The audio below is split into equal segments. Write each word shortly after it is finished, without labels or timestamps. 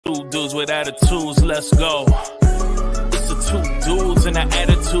Two dudes with attitudes, let's go. It's the two dudes and the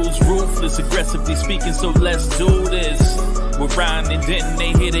attitudes, ruthless, aggressively speaking, so let's do this. We're Ryan and Denton,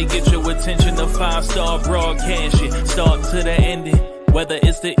 they here to get your attention. The 5-star broadcast shit, start to the ending. Whether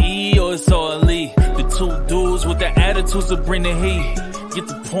it's the E or it's all E. The two dudes with the attitudes to bring the heat. Get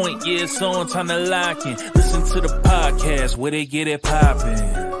the point, yeah, it's on, time to lock in. Listen to the podcast where they get it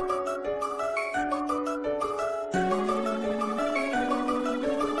poppin'.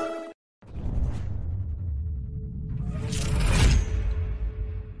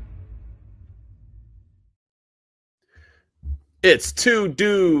 It's Two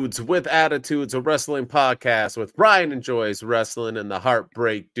Dudes with Attitudes, a wrestling podcast with Ryan Enjoys Wrestling and the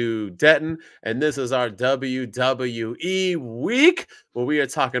Heartbreak Dude Denton. And this is our WWE Week, where we are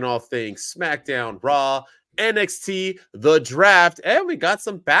talking all things SmackDown, Raw, NXT, the Draft, and we got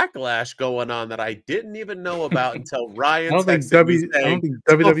some Backlash going on that I didn't even know about until Ryan texted me saying, I don't think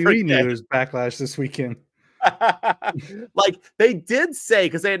WWE knew there was Backlash this weekend. Like, they did say,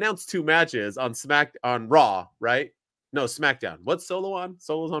 because they announced 2 matches on Raw, right? No, SmackDown. What's Solo on?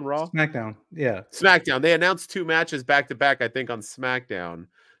 Solo's on Raw? SmackDown. Yeah. SmackDown. They announced 2 matches back to back, I think, on SmackDown.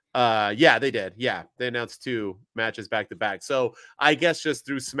 Yeah, they did. Yeah, they announced 2 matches back to back. So I guess just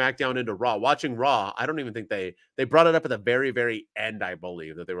through SmackDown into Raw. Watching Raw, I don't even think they brought it up at the very, very end, I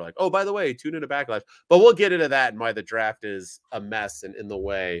believe, that they were like, oh, by the way, tune into Backlash. But we'll get into that and why the draft is a mess and in the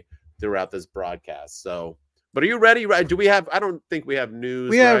way throughout this broadcast. So, but are you ready? Do we have, I don't think we have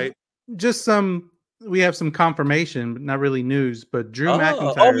news, right? Just we have some confirmation, but not really news. But Drew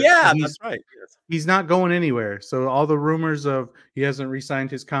McIntyre. Oh, yeah, that's right. Yes. He's not going anywhere. So all the rumors of he hasn't re-signed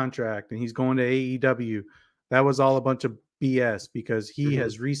his contract and he's going to AEW, that was all a bunch of BS because he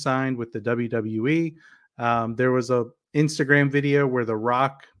has re-signed with the WWE. There was a Instagram video where The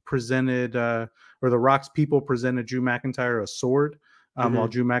Rock presented, or The Rock's people presented Drew McIntyre a sword while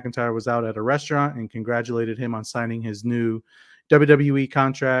Drew McIntyre was out at a restaurant and congratulated him on signing his new WWE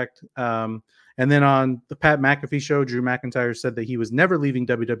contract. And then on the Pat McAfee show, Drew McIntyre said that he was never leaving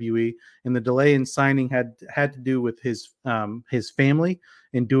WWE, and the delay in signing had to do with his family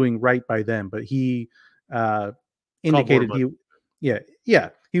and doing right by them. But he indicated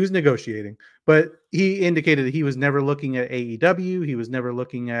he was negotiating, but he indicated that he was never looking at AEW. He was never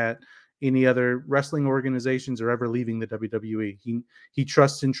looking at any other wrestling organizations or ever leaving the WWE. He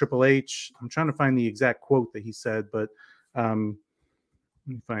trusts in Triple H. I'm trying to find the exact quote that he said, but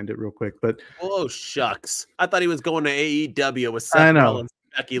let me find it real quick. But oh shucks, I thought he was going to AEW with Seth Rollins,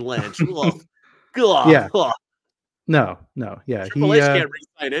 Becky Lynch. Yeah, no, yeah. Triple H can't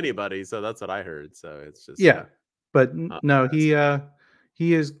re-sign anybody, so that's what I heard. So it's just but no,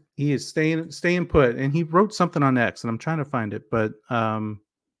 he is staying put, and he wrote something on X, and I'm trying to find it, but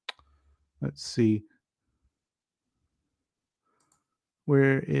let's see.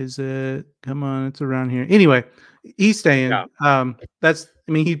 Where is it? Come on, it's around here. Anyway, he's staying.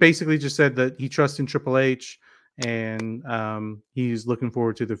 He basically just said that he trusts in Triple H and he's looking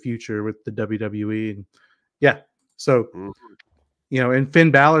forward to the future with the WWE. And so and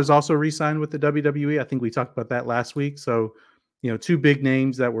Finn Balor's also re-signed with the WWE. I think we talked about that last week. So, 2 big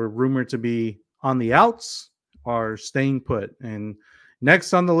names that were rumored to be on the outs are staying put. And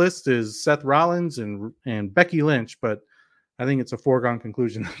next on the list is Seth Rollins and Becky Lynch, but I think it's a foregone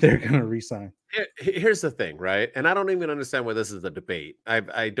conclusion that they're going to re-sign. Here's the thing, right? And I don't even understand why this is a debate.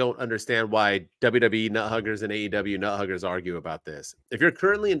 I don't understand why WWE nuthuggers and AEW nuthuggers argue about this. If you're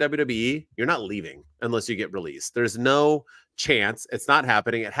currently in WWE, you're not leaving unless you get released. There's no chance. It's not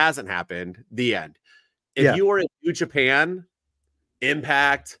happening. It hasn't happened. The end. If you are in New Japan,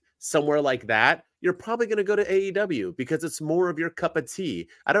 Impact, somewhere like that, you're probably going to go to AEW because it's more of your cup of tea.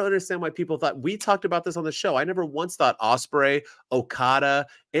 I don't understand why people thought, we talked about this on the show. I never once thought Ospreay, Okada,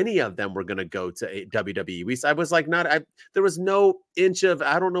 any of them were going to go to WWE. I was like, there was no inch of,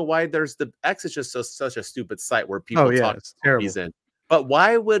 I don't know why there's the X is just such a stupid site where people talk it's terrible. In. But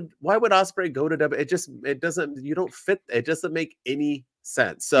why would Ospreay go to WWE? It doesn't, you don't fit. It doesn't make any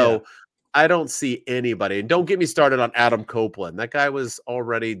sense. So I don't see anybody. And don't get me started on Adam Copeland. That guy was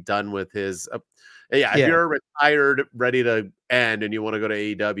already done with his. If you're retired, ready to end, and you want to go to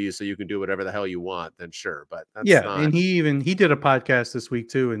AEW so you can do whatever the hell you want, then sure. But that's not... and he did a podcast this week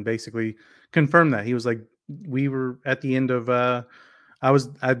too, and basically confirmed that. He was like, we were at the end of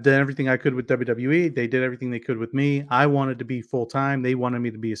I've done everything I could with WWE. They did everything they could with me. I wanted to be full time. They wanted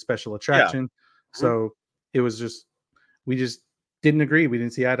me to be a special attraction. So it was just we just didn't agree. We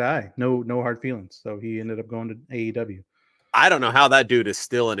didn't see eye to eye. No hard feelings. So he ended up going to AEW. I don't know how that dude is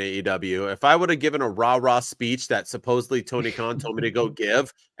still in AEW. If I would have given a rah-rah speech that supposedly Tony Khan told me to go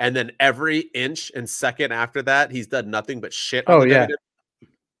give, and then every inch and second after that, he's done nothing but shit. Oh, yeah.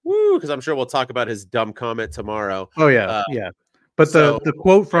 Woo, because I'm sure we'll talk about his dumb comment tomorrow. Oh yeah, yeah. But so- the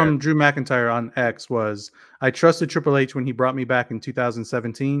quote from Drew McIntyre on X was, "I trusted Triple H when he brought me back in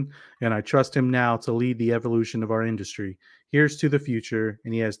 2017, and I trust him now to lead the evolution of our industry. Here's to the future,"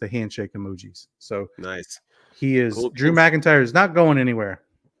 and he has the handshake emojis. So nice. he is Cool. Drew McIntyre is not going anywhere.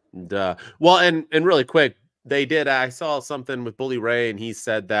 Duh. Well, and really quick, they did. I saw something with Bully Ray, and he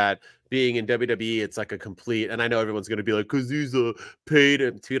said that being in WWE, it's like a complete. And I know everyone's going to be like, "Cause he's a paid,"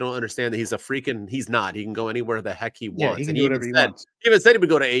 and you don't understand that he's a freaking. He's not. He can go anywhere the heck he wants. Yeah, he can and do whatever he wants. He even said he would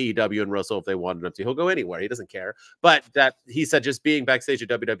go to AEW and wrestle if they wanted him to. He'll go anywhere. He doesn't care. But that he said, just being backstage at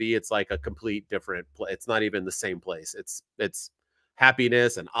WWE, it's like a complete different. It's not even the same place. It's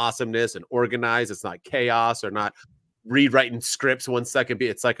happiness and awesomeness and organized. It's not chaos or not rewriting scripts 1 second.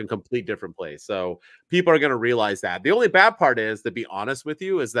 It's like a complete different place. So people are going to realize that. The only bad part is, to be honest with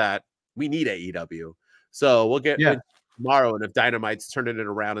you, is that we need AEW. So we'll get tomorrow, and if Dynamite's turning it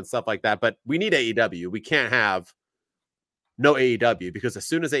around and stuff like that, but we need AEW. We can't have no AEW, because as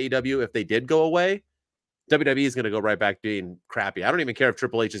soon as AEW, if they did go away, WWE is going to go right back being crappy. I don't even care if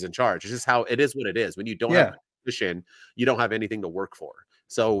Triple H is in charge. It's just how it is what it is. When you don't have a position, you don't have anything to work for.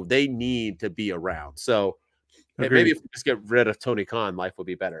 So they need to be around. So maybe if we just get rid of Tony Khan, life will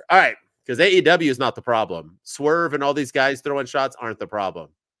be better. All right, because AEW is not the problem. Swerve and all these guys throwing shots aren't the problem.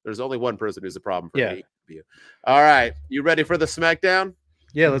 There's only one person who's a problem for AEW. All right, you ready for the Smackdown?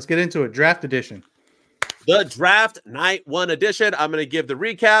 Yeah, let's get into it. Draft edition. The Draft Night 1 edition. I'm going to give the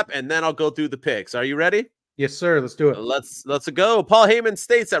recap, and then I'll go through the picks. Are you ready? Yes, sir. Let's do it. Let's go. Paul Heyman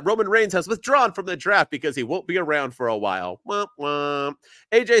states that Roman Reigns has withdrawn from the draft because he won't be around for a while. Womp womp.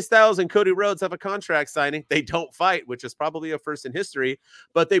 AJ Styles and Cody Rhodes have a contract signing. They don't fight, which is probably a first in history,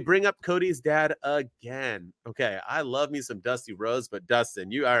 but they bring up Cody's dad again. Okay, I love me some Dusty Rhodes, but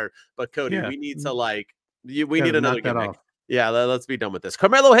Dustin, Cody, we need to we need another gimmick. Yeah, let's be done with this.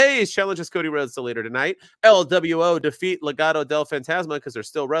 Carmelo Hayes challenges Cody Rhodes to later tonight. LWO defeat Legado del Fantasma because they're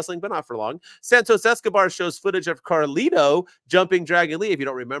still wrestling, but not for long. Santos Escobar shows footage of Carlito jumping Dragon Lee. If you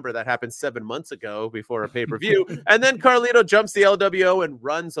don't remember, that happened 7 months ago before a pay-per-view. And then Carlito jumps the LWO and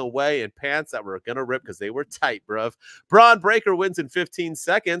runs away in pants that were going to rip because they were tight, bruv. Braun Breaker wins in 15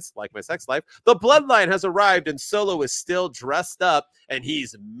 seconds, like my sex life. The Bloodline has arrived, and Solo is still dressed up, and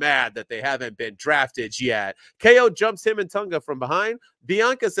he's mad that they haven't been drafted yet. KO jumps him and Tonga from behind.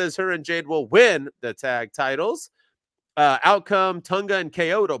 Bianca says her and Jade will win the tag titles. Outcome, Tonga and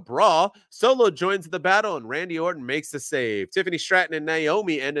KO to brawl. Solo joins the battle, and Randy Orton makes the save. Tiffany Stratton and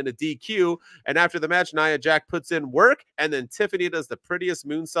Naomi end in a DQ, and after the match, Nia Jax puts in work, and then Tiffany does the prettiest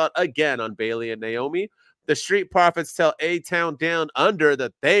moonsault again on Bayley and Naomi. The Street Profits tell A-Town Down Under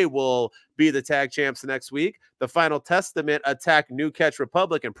that they will be the tag champs next week. The Final Testament attack New Catch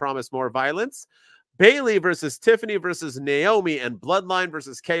Republic and promise more violence. Bayley versus Tiffany versus Naomi and Bloodline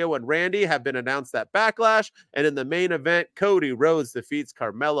versus KO and Randy have been announced at Backlash. And in the main event, Cody Rhodes defeats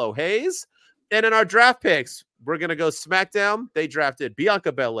Carmelo Hayes. And in our draft picks, we're going to go SmackDown. They drafted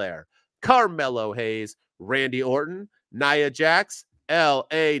Bianca Belair, Carmelo Hayes, Randy Orton, Nia Jax,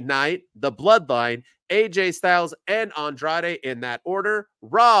 LA Knight, The Bloodline, AJ Styles, and Andrade in that order.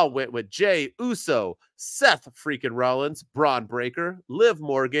 Raw went with Jey Uso, Seth freaking Rollins, Braun Breaker, Liv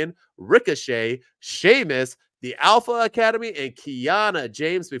Morgan, Ricochet, Sheamus, the Alpha Academy, and Kiana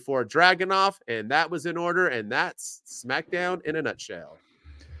James before Dragunov. And that was in order. And that's SmackDown in a nutshell.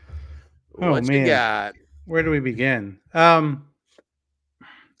 What you got? Where do we begin?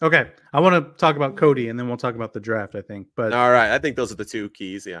 Okay, I want to talk about Cody, and then we'll talk about the draft, I think. But all right, I think those are the two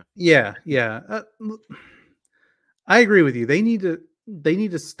keys. Yeah. I agree with you. They need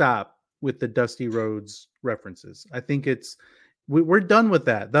to stop with the Dusty Rhodes references. I think we're done with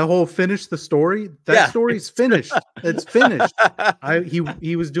that. The whole finish the story. That story's finished. It's finished.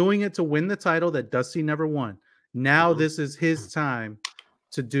 He was doing it to win the title that Dusty never won. Now this is his time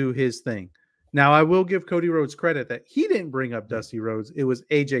to do his thing. Now, I will give Cody Rhodes credit that he didn't bring up Dusty Rhodes. It was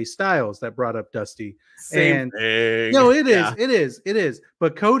AJ Styles that brought up Dusty. Same thing. No, it is.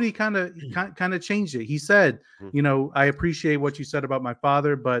 But Cody kind of changed it. He said, I appreciate what you said about my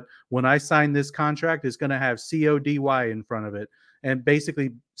father, but when I sign this contract, it's going to have CODY in front of it. And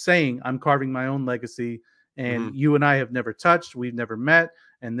basically saying I'm carving my own legacy, and you and I have never touched. We've never met.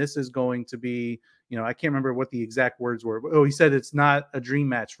 And this is going to be, I can't remember what the exact words were. Oh, he said it's not a dream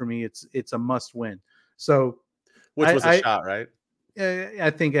match for me. It's a must win. So, which was a shot, right? I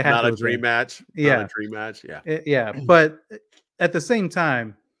think it had not a dream match. Yeah, not a dream match. Yeah, yeah. But at the same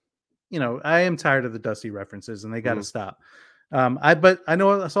time, I am tired of the Dusty references, and they got to stop. But I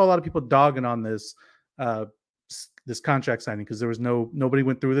know I saw a lot of people dogging on this this contract signing because there was nobody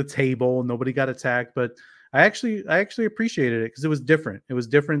went through the table, nobody got attacked. But I actually appreciated it because it was different. It was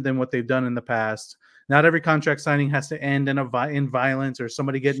different than what they've done in the past. Not every contract signing has to end in violence or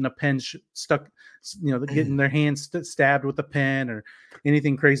somebody getting a pen stuck, getting their hands stabbed with a pen or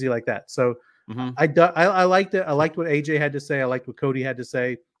anything crazy like that. So I liked it. I liked what AJ had to say. I liked what Cody had to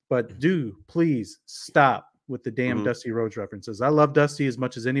say. But please stop with the damn Dusty Rhodes references. I love Dusty as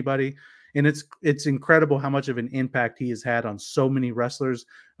much as anybody. And it's incredible how much of an impact he has had on so many wrestlers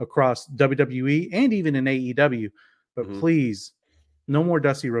across WWE and even in AEW. But please, no more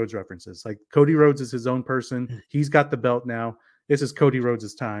Dusty Rhodes references. Like, Cody Rhodes is his own person. He's got the belt now. This is Cody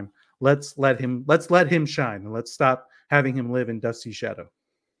Rhodes' time. Let's let him shine, and let's stop having him live in Dusty's shadow.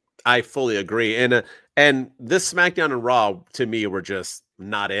 I fully agree. And this SmackDown and Raw, to me, were just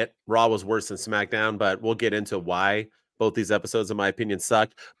not it. Raw was worse than SmackDown, but we'll get into why both these episodes, in my opinion,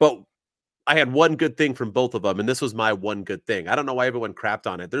 sucked. But I had one good thing from both of them, and this was my one good thing. I don't know why everyone crapped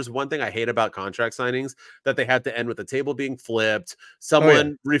on it. There's one thing I hate about contract signings, that they had to end with the table being flipped,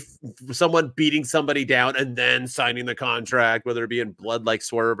 someone beating somebody down and then signing the contract, whether it be in blood like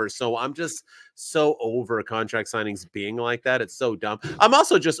Swerve or so. I'm just so over contract signings being like that. It's so dumb. I'm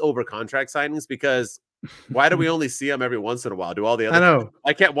also just over contract signings because why do we only see them every once in a while? Do all the other? I know.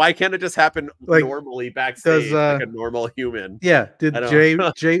 Why can't it just happen normally backstage like a normal human? Yeah. Did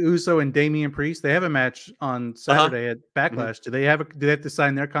Jey Uso and Damian Priest, they have a match on Saturday at Backlash. Do they have to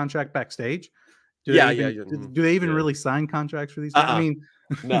sign their contract backstage? Do they even really sign contracts for these guys? I mean,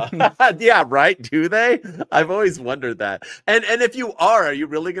 no. Yeah, right. Do they? I've always wondered that. And if you are you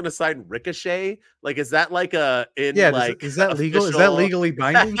really going to sign Ricochet? Like, is that like is that legal? Is that legally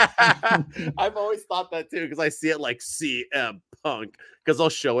binding? I've always thought that too, because I see it like CM Punk, because I'll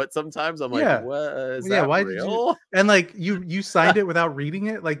show it sometimes. I'm like, what is that? Why real? Did you? And like you signed it without reading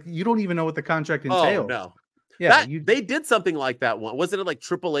it. Like, you don't even know what the contract entails. Oh no. Yeah, they did something like that one. Wasn't it like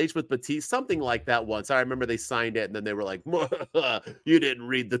Triple H with Batista? Something like that once. I remember they signed it and then they were like, you didn't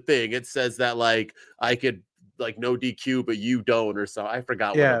read the thing. It says that like I could like no DQ, but you don't, or so. I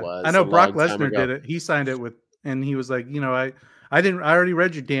forgot what it was. I know Brock Lesnar did it. He signed it and he was like, I already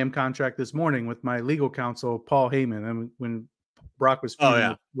read your damn contract this morning with my legal counsel, Paul Heyman. And when Brock was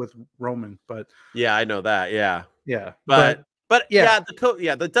feuding with Roman, but yeah, I know that. Yeah. But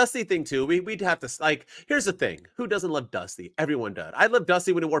the Dusty thing too. We'd have to like. Here's the thing: who doesn't love Dusty? Everyone does. I love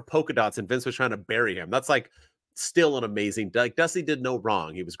Dusty when he wore polka dots and Vince was trying to bury him. That's like still an amazing. Like, Dusty did no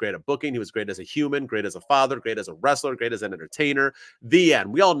wrong. He was great at booking. He was great as a human, great as a father, great as a wrestler, great as an entertainer. The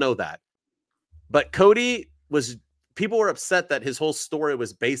end. We all know that. But Cody was. People were upset that his whole story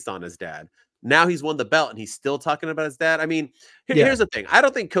was based on his dad. Now he's won the belt and he's still talking about his dad. I mean, here's the thing: I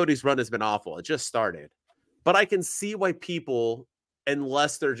don't think Cody's run has been awful. It just started. But I can see why people,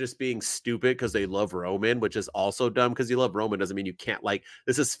 unless they're just being stupid because they love Roman, which is also dumb, because you love Roman doesn't mean you can't, like,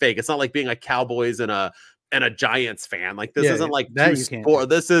 this is fake. It's not like being a Cowboys and a Giants fan. Like, this isn't like two sport.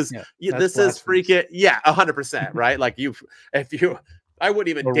 This is freaking 100%, right? Like, I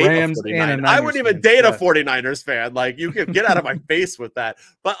wouldn't even date a 49ers. I wouldn't even date a 49ers fan. Like, you can get out of my face with that.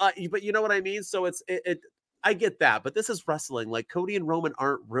 But you know what I mean? So I get that, but this is wrestling. Like, Cody and Roman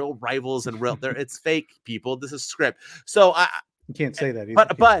aren't real rivals and it's fake, people. This is script. So you can't say that either.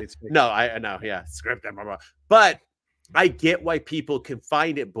 But no, I know. Yeah. Script. Blah, blah, blah. But I get why people can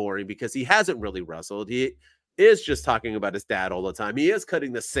find it boring, because he hasn't really wrestled. He is just talking about his dad all the time. He is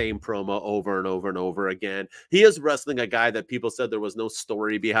cutting the same promo over and over and over again. He is wrestling a guy that people said there was no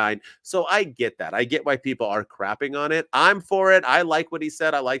story behind. So I get that. I get why people are crapping on it. I'm for it. I like what he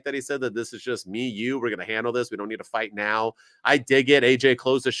said. I like that he said that this is just me, you. We're going to handle this. We don't need to fight now. I dig it. AJ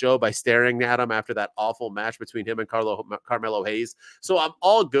closed the show by staring at him after that awful match between him and Carmelo Hayes. So I'm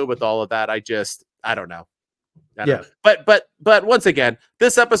all good with all of that. I don't know. But once again,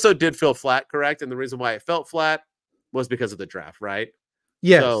 this episode did feel flat, correct? And the reason why it felt flat was because of the draft, right?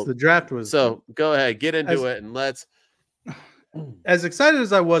 Yes, the draft was. So go ahead, get into it, and let's. As excited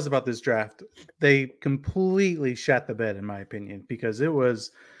as I was about this draft, they completely shat the bed, in my opinion, because it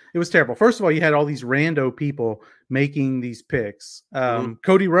was terrible. First of all, you had all these rando people making these picks.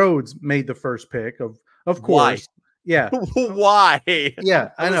 Cody Rhodes made the first pick, of course. Why? Yeah. Why?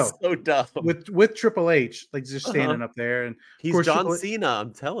 Yeah, I know. So dumb. With Triple H, like, just standing up there, and he's John Cena.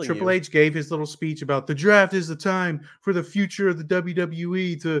 I'm telling you. Triple H gave his little speech about the draft is the time for the future of the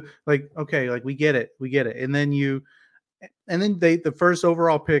WWE to, like, okay, like, we get it, and then the first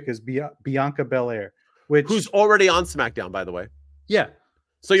overall pick is Bianca Belair, who's already on SmackDown, by the way. Yeah.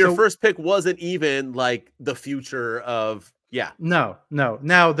 So your first pick wasn't even like the future of No.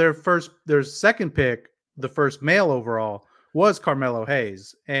 Now their second pick, the first male overall, was Carmelo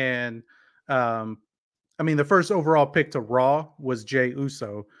Hayes. And the first overall pick to Raw was Jey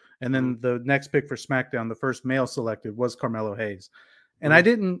Uso. And then the next pick for SmackDown, the first male selected, was Carmelo Hayes. And I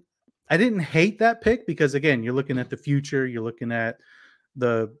didn't hate that pick because, again, you're looking at the future. You're looking at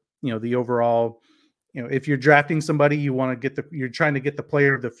the overall, if you're drafting somebody, you're trying to get the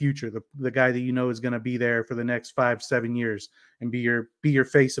player of the future, the guy that is going to be there for the next 5-7 years and be your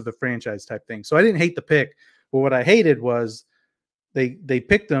face of the franchise type thing. So I didn't hate the pick, but what I hated was they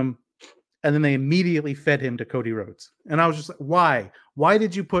picked him and then they immediately fed him to Cody Rhodes. And I was just like, why? Why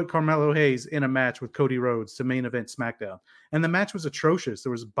did you put Carmelo Hayes in a match with Cody Rhodes to main event SmackDown? And the match was atrocious.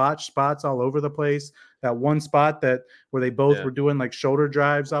 There was botched spots all over the place. That one spot where they both were doing like shoulder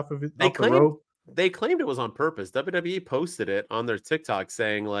drives off the rope. They claimed it was on purpose. WWE posted it on their TikTok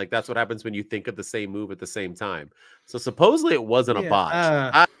saying like that's what happens when you think of the same move at the same time. So supposedly it wasn't a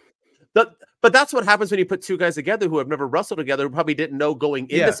botch. But that's what happens when you put two guys together who have never wrestled together, who probably didn't know going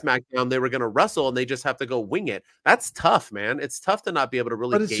into SmackDown they were going to wrestle, and they just have to go wing it. That's tough, man. It's tough to not be able to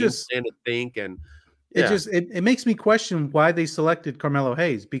really game plan and think. And it makes me question why they selected Carmelo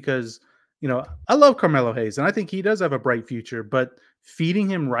Hayes, because I love Carmelo Hayes and I think he does have a bright future, but feeding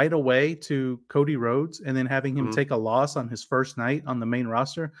him right away to Cody Rhodes and then having him take a loss on his first night on the main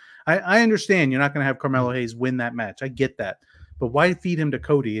roster, I understand you're not going to have Carmelo Hayes win that match. I get that. But why feed him to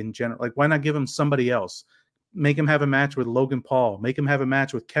Cody in general? Like, why not give him somebody else? Make him have a match with Logan Paul. Make him have a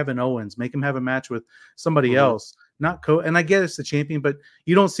match with Kevin Owens. Make him have a match with somebody else. Not Cody. And I get it's the champion, but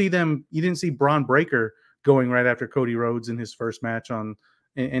you don't see them. You didn't see Braun Breaker going right after Cody Rhodes in his first match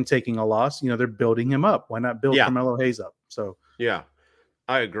and taking a loss. They're building him up. Why not build Carmelo Hayes up? So yeah,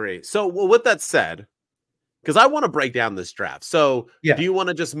 I agree. So with that said, because I want to break down this draft. So do you want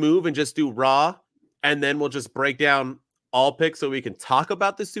to just move and just do Raw, and then we'll just break down all picks so we can talk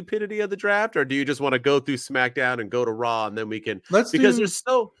about the stupidity of the draft, or do you just want to go through SmackDown and go to Raw and then we can? There's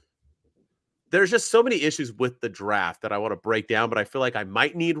just so many issues with the draft that I want to break down, but I feel like I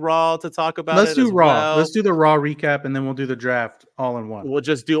might need Raw to talk about. Let's do Raw. Well. Let's do the Raw recap, and then we'll do the draft all in one. We'll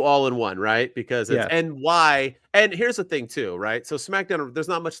just do all in one, right? Because and why? And here's the thing too, right? So SmackDown, there's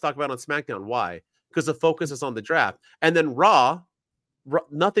not much to talk about on SmackDown. Why? Because the focus is on the draft, and then Raw.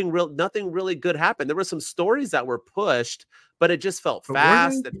 Nothing really good happened. There were some stories that were pushed, but it just felt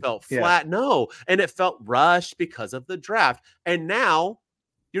fast. It felt flat. No, and it felt rushed because of the draft. And now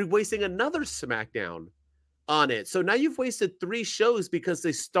you're wasting another SmackDown on it. So now you've wasted 3 shows because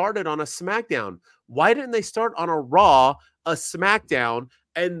they started on a SmackDown. Why didn't they start on a Raw, a SmackDown,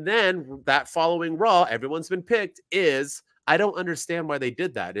 and then that following Raw, everyone's been picked? I don't understand why they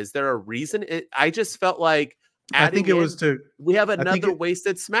did that. Is there a reason? I just felt like we have another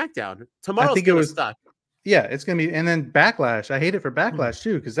wasted SmackDown. Tomorrow's going to suck. Yeah, it's going to be, and then Backlash. I hate it for Backlash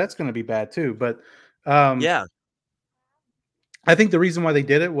too, because that's going to be bad too. But I think the reason why they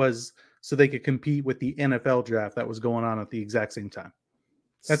did it was so they could compete with the NFL draft that was going on at the exact same time.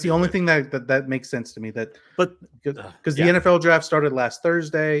 That's the only thing that makes sense to me. Because the NFL draft started last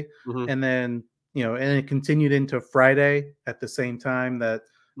Thursday, and then and it continued into Friday at the same time that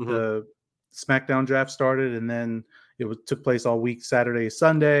the SmackDown draft started, and then took place all week, Saturday,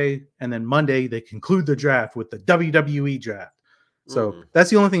 Sunday, and then Monday they conclude the draft with the WWE Draft. So that's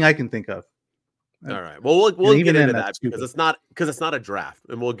the only thing I can think of. All right. Well, we'll get into that because it's not a draft,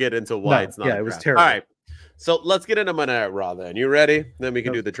 and we'll get into why it's not. Yeah, it was terrible. All right. So let's get into Monday Night Raw then. You ready? Then we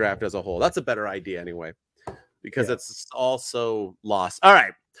can do the draft as a whole. That's a better idea anyway, because it's also lost. All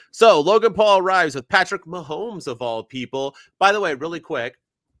right. So Logan Paul arrives with Patrick Mahomes of all people. By the way, really quick.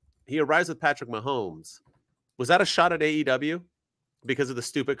 He arrives with Patrick Mahomes. Was that a shot at AEW because of the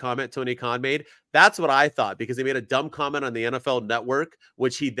stupid comment Tony Khan made? That's what I thought, because he made a dumb comment on the NFL Network,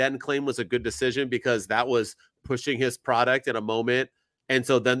 which he then claimed was a good decision because that was pushing his product in a moment. And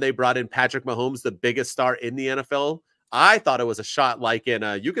so then they brought in Patrick Mahomes, the biggest star in the NFL. I thought it was a shot like in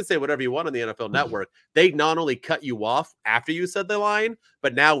you can say whatever you want on the NFL Network. They not only cut you off after you said the line,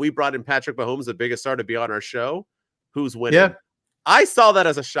 but now we brought in Patrick Mahomes, the biggest star, to be on our show. Who's winning? Yeah. I saw that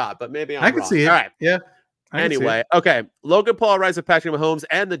as a shot, but maybe I can see it. All right. Yeah. Anyway, okay. Logan Paul arrives with Patrick Mahomes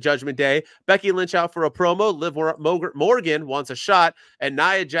and the Judgment Day. Becky Lynch out for a promo. Liv Morgan wants a shot, and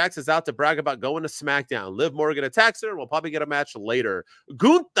Nia Jax is out to brag about going to SmackDown. Liv Morgan attacks her, and we'll probably get a match later.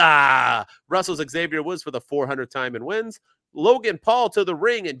 Gunther wrestles Xavier Woods for the 400th time and wins. Logan Paul to the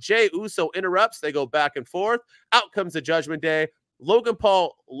ring, and Jey Uso interrupts. They go back and forth. Out comes the Judgment Day. Logan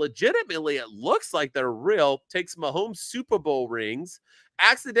Paul, legitimately, it looks like they're real, takes Mahomes Super Bowl rings,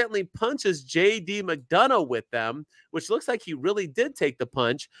 accidentally punches J.D. McDonough with them, which looks like he really did take the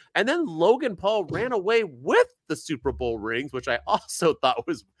punch. And then Logan Paul ran away with the Super Bowl rings, which I also thought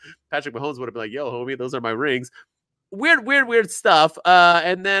was Patrick Mahomes would have been like, yo, homie, those are my rings. Weird stuff.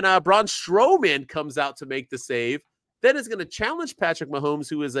 And then Braun Strowman comes out to make the save. then is going to challenge Patrick Mahomes,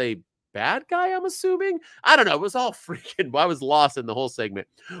 who is a bad guy, I'm assuming. I don't know. It was all freaking, I was lost in the whole segment.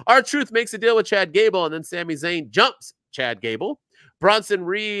 R-Truth makes a deal with Chad Gable, and then Sami Zayn jumps Chad Gable. Bronson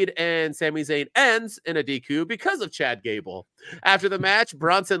Reed and Sami Zayn ends in a DQ because of Chad Gable. After the match,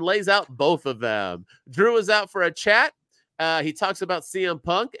 Bronson lays out both of them. Drew is out for a chat. He talks about CM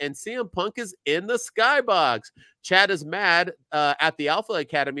Punk, and CM Punk is in the skybox. Chad is mad at the Alpha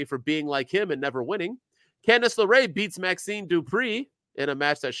Academy for being like him and never winning. Candice LeRae beats Maxine Dupree in a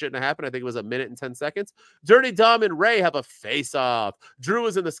match that shouldn't have happened. I think it was 1 minute and 10 seconds. Dirty Dom and Ray have a face-off. Drew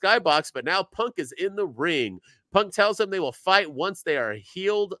is in the skybox, but now Punk is in the ring. Punk tells him they will fight once they are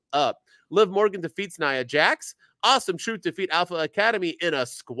healed up. Liv Morgan defeats Nia Jax. Awesome Truth defeat Alpha Academy in a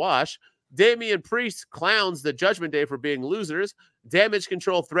squash. Damian Priest clowns the Judgment Day for being losers. Damage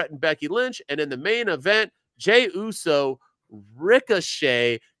Control threatened Becky Lynch. And in the main event, Jey Uso,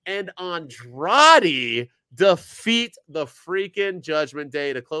 Ricochet, and Andrade defeat the freaking Judgment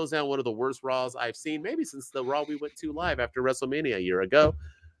Day to close down one of the worst Raws I've seen, maybe since the Raw we went to live after WrestleMania a year ago.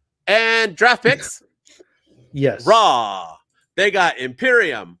 And draft picks. Yes. Raw. They got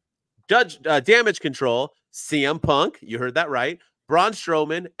Imperium, Damage Control, CM Punk. You heard that right. Braun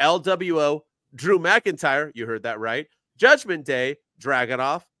Strowman, LWO, Drew McIntyre. You heard that right. Judgment Day,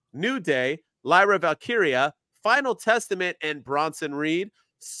 Dragunov, New Day, Lyra Valkyria, Final Testament, and Bronson Reed.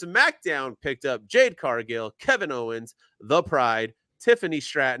 SmackDown picked up Jade Cargill, Kevin Owens, The Pride, Tiffany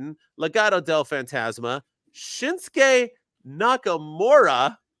Stratton, Legado del Fantasma, Shinsuke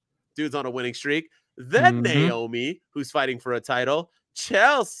Nakamura, dude's on a winning streak, then Naomi, who's fighting for a title,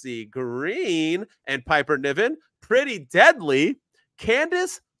 Chelsea Green, and Piper Niven, Pretty Deadly,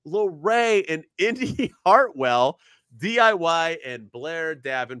 Candice LeRae, and Indy Hartwell, DIY, and Blair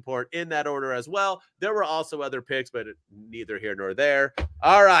Davenport in that order as well. There were also other picks, but neither here nor there.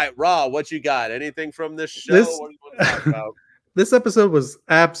 All right, Raw, what you got? Anything from this show? What do you want to talk about? This episode was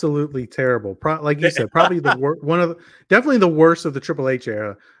absolutely terrible. Like you said, probably definitely the worst of the Triple H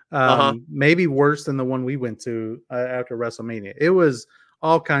era. Maybe worse than the one we went to after WrestleMania. It was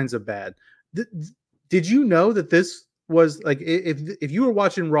all kinds of bad. Did you know that this was like, if you were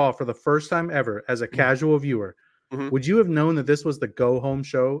watching Raw for the first time ever as a casual viewer, would you have known that this was the go-home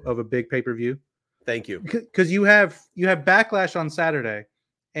show of a big pay-per-view? Thank you. Because you have Backlash on Saturday,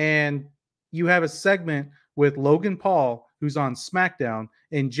 and you have a segment with Logan Paul, who's on SmackDown,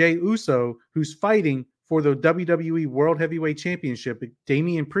 and Jey Uso, who's fighting for the WWE World Heavyweight Championship.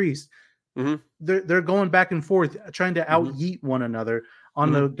 Damian Priest. They're going back and forth, trying to out-yeet one another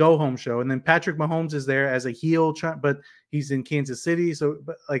on the go-home show. And then Patrick Mahomes is there as a heel, but he's in Kansas City. So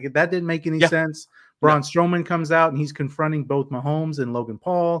like that didn't make any sense. Braun Strowman comes out and he's confronting both Mahomes and Logan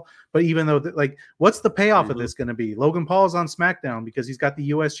Paul. But even though, what's the payoff of this going to be? Logan Paul's on SmackDown because he's got the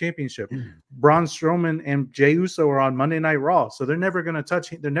U.S. Championship. Braun Strowman and Jey Uso are on Monday Night Raw. So they're never going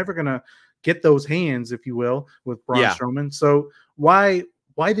to they're never going to get those hands, if you will, with Braun Strowman. So why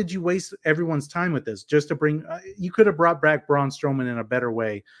did you waste everyone's time with this? Just to bring, you could have brought back Braun Strowman in a better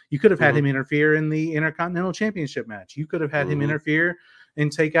way. You could have had him interfere in the Intercontinental Championship match. You could have had him interfere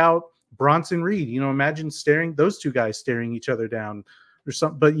and take out Bronson Reed. Imagine those two guys staring each other down or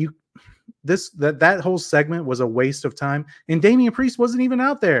something. But that whole segment was a waste of time. And Damian Priest wasn't even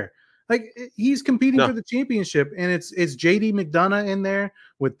out there. Like, he's competing for the championship, and it's JD McDonough in there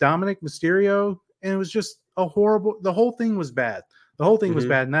with Dominic Mysterio, and it was just a horrible. The whole thing was bad. The whole thing was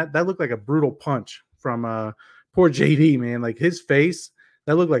bad, and that looked like a brutal punch from poor JD, man. Like, his face,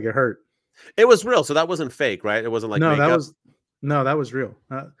 that looked like it hurt. It was real, so that wasn't fake, right? It wasn't like no, makeup. that was real.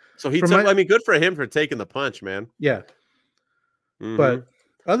 So he took. I mean, good for him for taking the punch, man. Yeah. But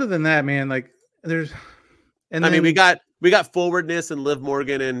other than that, man, like there's. And I mean, we got forwardness and Liv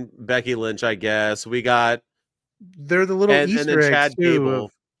Morgan and Becky Lynch, I guess. We got. They're the little Easter eggs Chad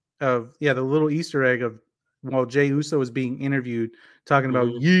Gable. of the little Easter egg of while Jey Uso was being interviewed, talking about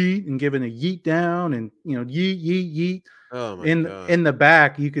yeet and giving a yeet down and yeet. Oh my God. In the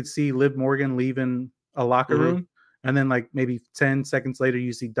back, you could see Liv Morgan leaving a locker room, and then like maybe 10 seconds later,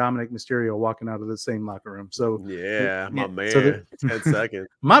 you see Dominic Mysterio walking out of the same locker room. So my man, so 10 seconds,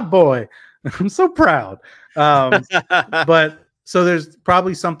 my boy, I'm so proud. But so there's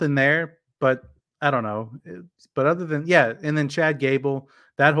probably something there, but I don't know. But other than and then Chad Gable,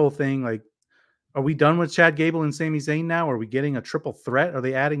 that whole thing, like. Are we done with Chad Gable and Sami Zayn now? Are we getting a triple threat? Are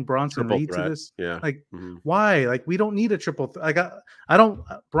they adding Bronson Reed to this? Yeah. Like, why? Like, we don't need a triple. Like, I don't.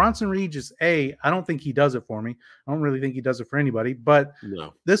 Bronson Reed just I don't think he does it for me. I don't really think he does it for anybody. But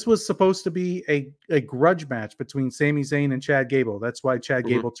this was supposed to be a grudge match between Sami Zayn and Chad Gable. That's why Chad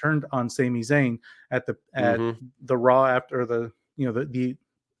Gable turned on Sami Zayn at the Raw after the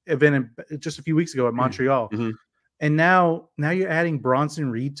event just a few weeks ago at Montreal. And now you're adding Bronson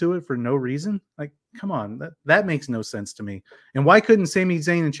Reed to it for no reason. Like, come on, that makes no sense to me. And why couldn't Sami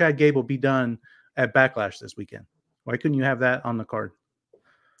Zayn and Chad Gable be done at Backlash this weekend? Why couldn't you have that on the card?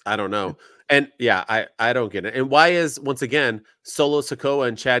 I don't know. And yeah, I don't get it. And why is, once again, Solo Sikoa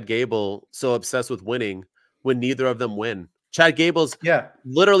and Chad Gable so obsessed with winning when neither of them win? Chad Gable's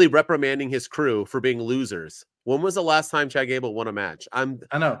literally reprimanding his crew for being losers. When was the last time Chad Gable won a match? I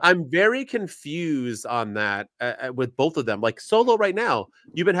know. I'm very confused on that with both of them. Like Solo right now,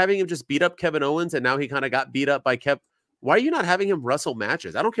 you've been having him just beat up Kevin Owens, and now he kind of got beat up by Kev. Why are you not having him wrestle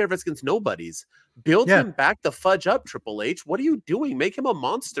matches? I don't care if it's against nobodies. Build him back the fudge up, Triple H. What are you doing? Make him a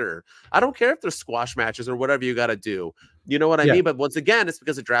monster. I don't care if there's squash matches or whatever you got to do. You know what I mean? But once again, it's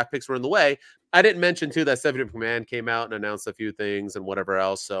because the draft picks were in the way. I didn't mention, too, that Stephanie McMahon came out and announced a few things and whatever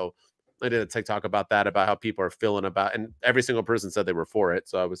else. So I did a TikTok about that, about how people are feeling about, and every single person said they were for it.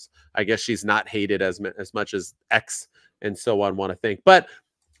 So I guess she's not hated as much as X and so on want to think. But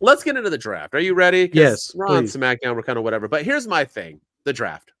let's get into the draft. Are you ready? Yes. Raw and SmackDown were kind of whatever. But here's my thing, the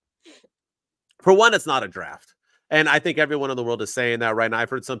draft. For one, it's not a draft. And I think everyone in the world is saying that right now.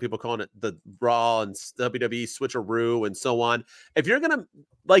 I've heard some people calling it the Raw and WWE switcheroo and so on. If you're going to,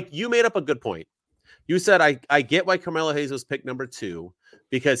 like, you made up a good point. You said, I get why Carmelo Hayes was picked number 2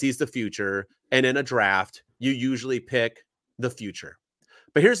 because he's the future. And in a draft, you usually pick the future.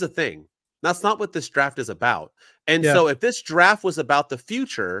 But here's the thing. That's not what this draft is about. And so if this draft was about the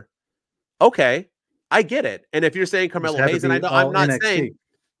future, okay, I get it. And if you're saying Carmelo Hayes, and I know I'm not NXT. Saying,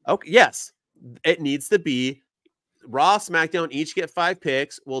 okay, yes, it needs to be Raw, SmackDown, each get 5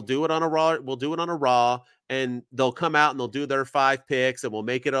 picks. We'll do it on a Raw. We'll do it on a Raw, and they'll come out and they'll do their 5 picks, and we'll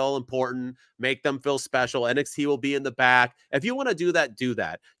make it all important, make them feel special. NXT will be in the back. If you want to do that, do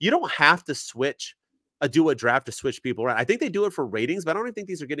that. You don't have to switch. Do a draft to switch people around. I think they do it for ratings, but I don't even think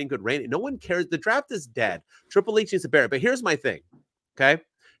these are getting good ratings. No one cares. The draft is dead. Triple H needs to bear it. But here's my thing. Okay.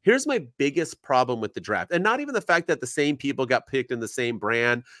 Here's my biggest problem with the draft. And not even the fact that the same people got picked in the same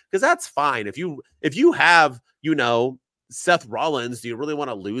brand, because that's fine. If you have, Seth Rollins, do you really want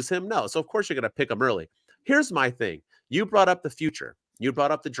to lose him? No. So of course you're going to pick him early. Here's my thing. You brought up the future. You brought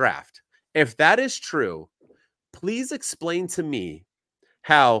up the draft. If that is true, please explain to me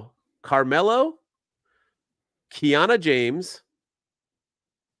how Carmelo, Kiana James,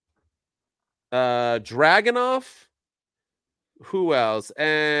 Dragunov, who else?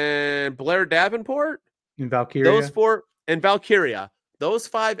 And Blair Davenport? And Valkyria. Those 4, and Valkyria. Those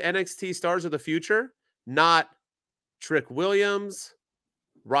 5 NXT stars of the future, not Trick Williams,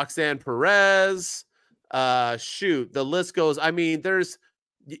 Roxanne Perez. The list goes. I mean,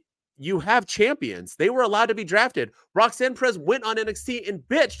 you have champions. They were allowed to be drafted. Roxanne Perez went on NXT and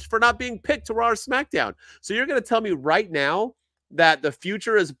bitched for not being picked to Raw or SmackDown. So you're going to tell me right now that the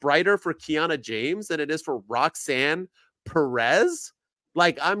future is brighter for Kiana James than it is for Roxanne Perez?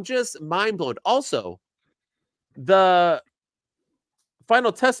 Like, I'm just mind blown. Also, the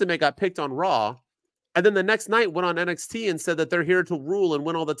Final Testament got picked on Raw, and then the next night went on NXT and said that they're here to rule and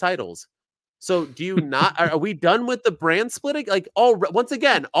win all the titles. So do you not? Are we done with the brand splitting? Like, once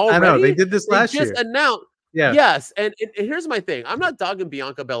again, already? I know they did this last year. Just announced. Yeah. Yes. And here's my thing. I'm not dogging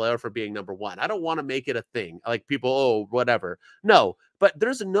Bianca Belair for being number 1. I don't want to make it a thing. Like people, whatever. No, but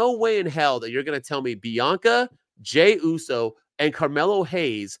there's no way in hell that you're going to tell me Bianca, Jey Uso, and Carmelo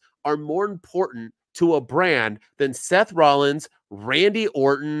Hayes are more important to a brand than Seth Rollins, Randy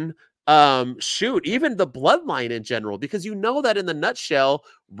Orton, even the bloodline in general, because you know that in the nutshell,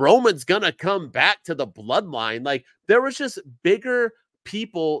 Roman's gonna come back to the bloodline. Like, there was just bigger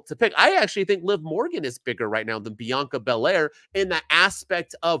people to pick. I actually think Liv Morgan is bigger right now than Bianca Belair in the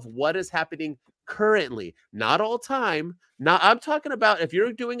aspect of what is happening currently, not all time. Now, I'm talking about if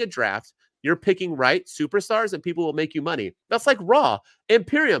you're doing a draft, you're picking right superstars and people will make you money. That's like Raw,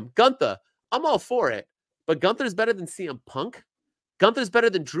 Imperium, Gunther. I'm all for it, but Gunther's better than CM Punk. Gunther's better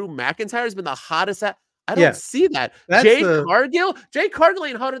than Drew McIntyre. Has been the hottest. I don't see that. Jade Cargill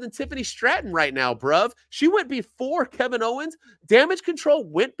ain't hotter than Tiffany Stratton right now, bruv. She went before Kevin Owens. Damage Control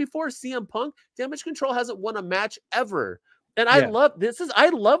went before CM Punk. Damage Control hasn't won a match ever. And I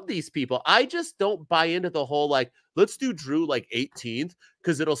love these people. I just don't buy into the whole, like, let's do Drew like 18th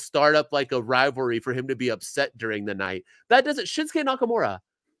because it'll start up like a rivalry for him to be upset during the night. That doesn't. Shinsuke Nakamura,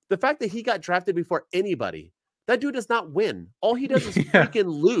 the fact that he got drafted before anybody, that dude does not win. All he does is freaking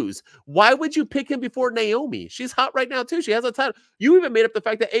lose. Why would you pick him before Naomi? She's hot right now too. She has a title. You even made up the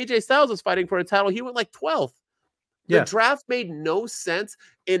fact that AJ Styles was fighting for a title. He went like 12th. The draft made no sense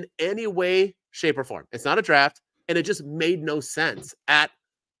in any way, shape, or form. It's not a draft. And it just made no sense at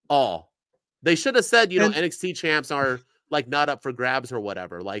all. They should have said, NXT champs are like not up for grabs or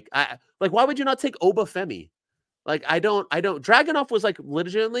whatever. Like, why would you not take Oba Femi? Like, I don't. Dragunov was like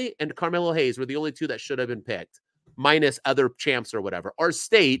legitimately, and Carmelo Hayes were the only two that should have been picked, minus other champs or whatever. Our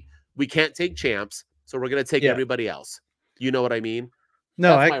state, we can't take champs, so we're gonna take everybody else. You know what I mean?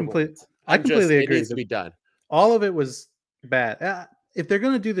 No, That's I completely It agree. needs to be done. All of it was bad. If they're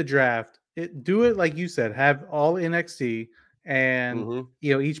gonna do the draft, do it like you said. Have all NXT, and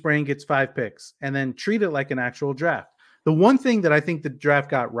each brand gets 5 picks, and then treat it like an actual draft. The one thing that I think the draft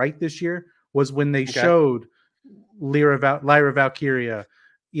got right this year was when they showed Lyra Valkyria,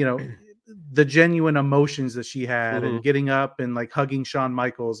 the genuine emotions that she had, and getting up and like hugging Shawn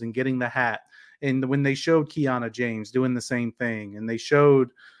Michaels and getting the hat. And when they showed Kiana James doing the same thing, and they showed,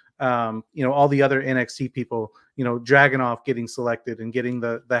 all the other NXT people, Dragunov getting selected and getting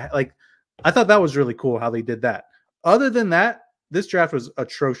the like, I thought that was really cool how they did that. Other than that, this draft was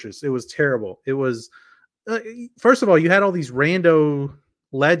atrocious. It was terrible. It was, first of all, you had all these rando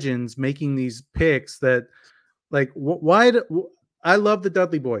legends making these picks that, like, I love the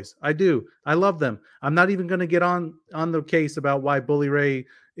Dudley Boys. I do. I love them. I'm not even going to get on the case about why Bully Ray,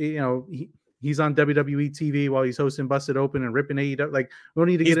 he's on WWE TV while he's hosting Busted Open and ripping AEW. Like, we don't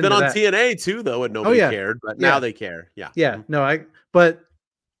need to get into that. He's been on TNA too, though, and nobody cared. But now they care. Yeah. Yeah. No, but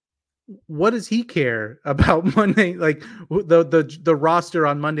what does he care about Monday? Like the roster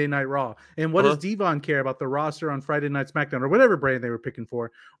on Monday Night Raw, and what does Devon care about the roster on Friday Night SmackDown or whatever brand they were picking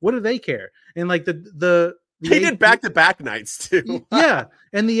for? What do they care? And like they did back-to-back nights too. Yeah,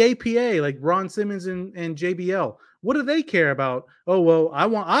 and the APA, like Ron Simmons and JBL. What do they care about? Oh, well,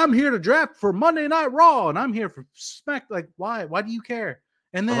 I'm here to draft for Monday Night Raw, and I'm here for Smack. Like, why? Why do you care?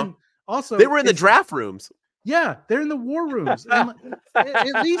 And then also, they were in the draft rooms. Yeah, they're in the war rooms. And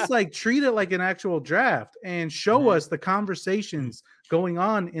at least like treat it like an actual draft and show us the conversations going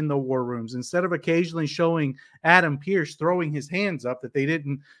on in the war rooms, instead of occasionally showing Adam Pearce throwing his hands up that they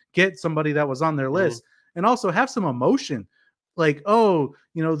didn't get somebody that was on their list. And also have some emotion. Like,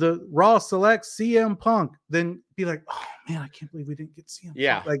 the Raw selects CM Punk, then be like, oh man, I can't believe we didn't get CM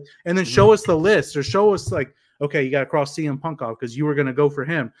Punk. Like, and then show us the list, or show us like, okay, you got to cross CM Punk off because you were going to go for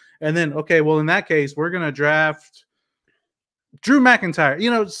him. And then, okay, well, in that case, we're going to draft Drew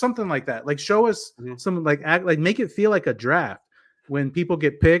McIntyre, something like that. Like, show us some, like, make it feel like a draft when people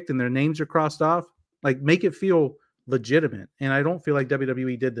get picked and their names are crossed off. Like, make it feel legitimate. And I don't feel like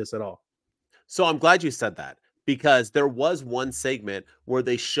WWE did this at all. So I'm glad you said that, because there was one segment where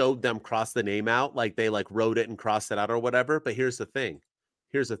they showed them cross the name out, like they like wrote it and crossed it out or whatever. But here's the thing.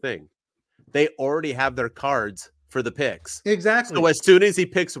 They already have their cards for the picks. Exactly. So as soon as he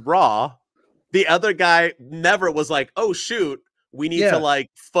picks Raw, the other guy never was like, oh, shoot, we need to like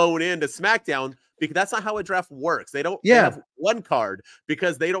phone in to SmackDown, because that's not how a draft works. They don't have one card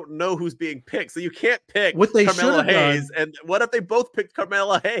because they don't know who's being picked. So you can't pick Carmelo Hayes. And what if they both picked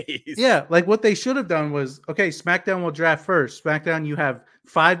Carmelo Hayes? Yeah, like what they should have done was, okay, SmackDown will draft first. SmackDown, you have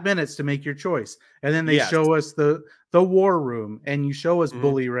 5 minutes to make your choice. And then they show us the war room, and you show us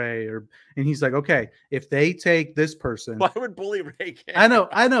Bully Ray, and he's like, okay, if they take this person. Why would Bully Ray care? I know.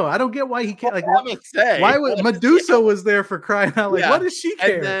 I don't get why he can't. Like, why would Medusa was there, for crying out? Like, what does she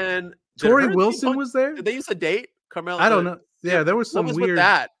care? And then Tori Wilson was there. Did they use a date? Carmelo? I don't know. Yeah, there was some weird. With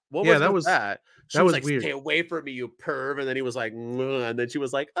that? What was that? She that was was like, weird. Stay away from me, you perv. And then he was like, and then she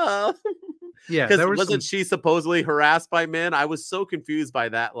was like, oh. Yeah, because wasn't she supposedly harassed by men? I was so confused by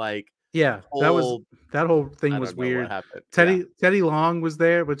that. Like, that whole thing was weird. Teddy Long was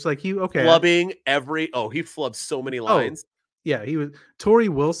there, which like he flubbing he flubbed so many lines. Yeah, he was Tori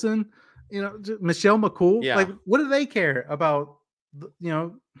Wilson, Michelle McCool. Yeah. Like, what do they care about?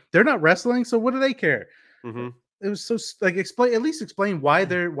 They're not wrestling, so what do they care? It was so like explain why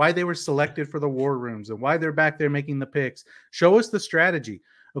they were selected for the war rooms and why they're back there making the picks. Show us the strategy.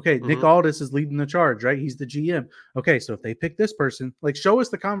 Okay, Nick Aldis is leading the charge, right? He's the GM. Okay, so if they pick this person, like, show us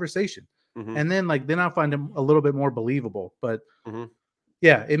the conversation, and then I'll find him a little bit more believable. But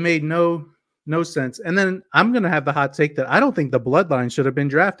yeah, it made no sense. And then I'm gonna have the hot take that I don't think the Bloodline should have been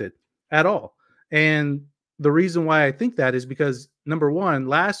drafted at all. And the reason why I think that is because, number one,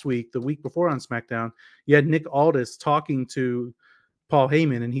 last week, the week before on SmackDown, you had Nick Aldis talking to Paul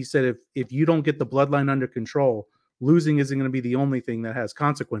Heyman, and he said if you don't get the Bloodline under control, losing isn't going to be the only thing that has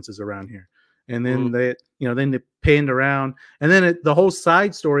consequences around here. And then they panned around. And then the whole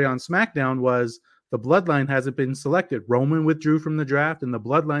side story on SmackDown was the Bloodline hasn't been selected. Roman withdrew from the draft, and the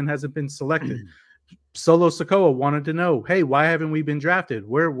Bloodline hasn't been selected. Solo Sikoa wanted to know, hey, why haven't we been drafted?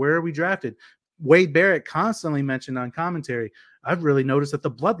 Where are we drafted? Wade Barrett constantly mentioned on commentary, I've really noticed that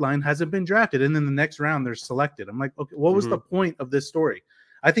the Bloodline hasn't been drafted. And then the next round, they're selected. I'm like, okay, what was the point of this story?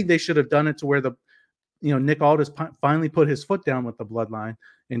 I think they should have done it to where Nick Aldis finally put his foot down with the Bloodline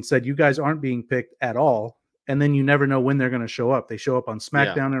and said, you guys aren't being picked at all. and then you never know when they're going to show up. They show up on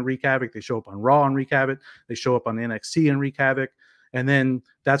SmackDown and wreak havoc. They show up on Raw and wreak havoc. They show up on NXT and wreak havoc. And then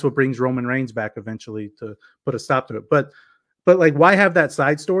that's what brings Roman Reigns back eventually to put a stop to it. But like, why have that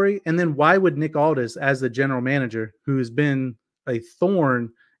side story? And then why would Nick Aldis, as the general manager, who has been a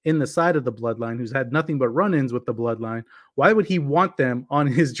thorn in the side of the bloodline, who's had nothing but run-ins with the bloodline, why would he want them on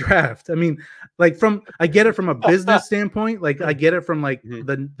his draft? I mean, like, I get it from a business standpoint. Like, I get it from like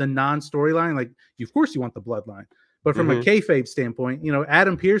the non-storyline. Like, of course you want the bloodline. But from a kayfabe standpoint, you know,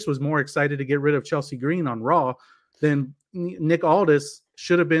 Adam Pearce was more excited to get rid of Chelsea Green on Raw than Nick Aldis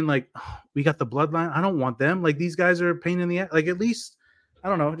should have been like, oh, we got the bloodline. I don't want them. Like, these guys are a pain in the ass. Like, at least, I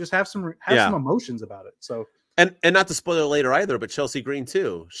don't know, just have some emotions about it. So, and not to spoil it later either, but Chelsea Green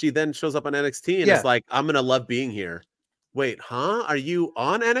too. She then shows up on NXT and is like, I'm gonna love being here. Wait, huh? Are you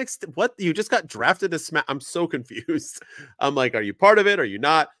on NXT? What? You just got drafted to Smack? I'm so confused. I'm like, are you part of it? Are you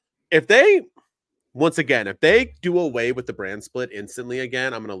not? If they do away with the brand split instantly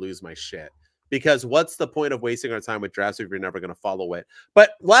again, I'm gonna lose my shit. Because what's the point of wasting our time with drafts if you're never going to follow it?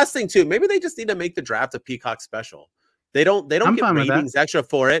 But last thing too, maybe they just need to make the draft a Peacock special. They don't get ratings extra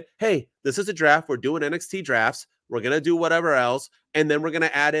for it. Hey, this is a draft. We're doing NXT drafts. We're going to do whatever else. And then we're going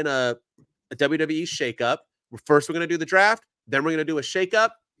to add in a WWE shakeup. First, we're going to do the draft. Then we're going to do a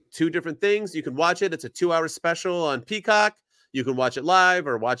shakeup. 2 different things. You can watch it. It's a 2-hour special on Peacock. You can watch it live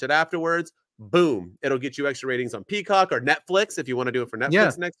or watch it afterwards. Boom. It'll get you extra ratings on Peacock or Netflix if you want to do it for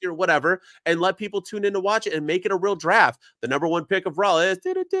Netflix next year, whatever, and let people tune in to watch it and make it a real draft. The number 1 pick of Raw is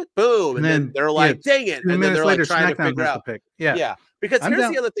boom. And then they're like, dang it. And then they're like trying to figure out. Yeah. Because here's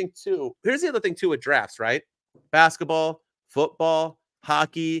the other thing too. Here's the other thing too with drafts, right? Basketball, football,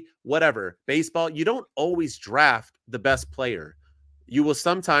 hockey, whatever, baseball. You don't always draft the best player. You will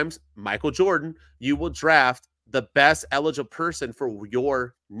sometimes, Michael Jordan, you will draft the best eligible person for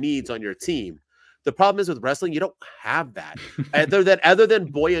your needs on your team. The problem is with wrestling, you don't have that. other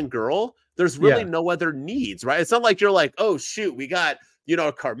than boy and girl, there's really no other needs, right? It's not like you're like, oh shoot, we got, you know,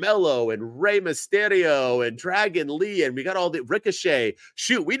 Carmelo and Rey Mysterio and Dragon Lee, and we got all the Ricochet.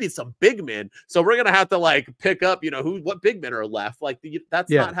 Shoot, we need some big men. So we're gonna have to like pick up, you know, what big men are left. Like that's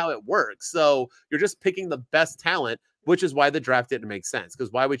not how it works. So you're just picking the best talent, which is why the draft didn't make sense.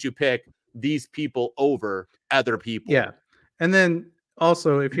 Because why would you pick these people over other people? Yeah. And then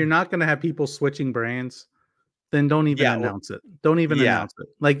also, if you're not going to have people switching brands, then don't even announce it. Don't even announce it.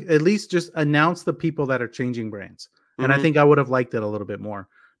 Like, at least just announce the people that are changing brands. And I think I would have liked it a little bit more.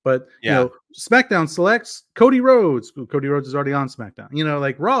 But, you know, SmackDown selects Cody Rhodes. Cody Rhodes is already on SmackDown. You know,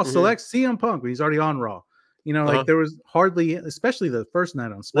 like Raw selects CM Punk. He's already on Raw. You know, like there was hardly, especially the first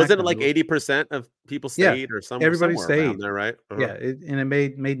night on SmackDown. Wasn't it like 80% of people stayed or something? Everybody stayed there, right? Yeah, and it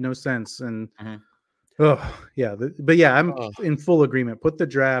made no sense. And but yeah, I'm in full agreement. Put the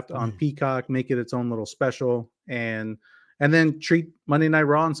draft on Peacock, make it its own little special, and then treat Monday Night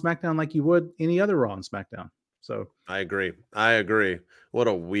Raw and SmackDown like you would any other Raw and SmackDown. So I agree. What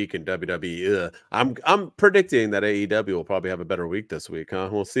a week in WWE. I'm predicting that AEW will probably have a better week this week, huh?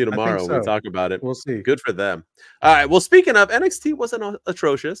 We'll see tomorrow when we talk about it. We'll see. Good for them. All right. Well, speaking of, NXT wasn't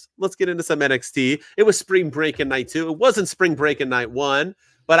atrocious. Let's get into some NXT. It was Spring Breakin' Night 2. It wasn't Spring Breakin' Night 1,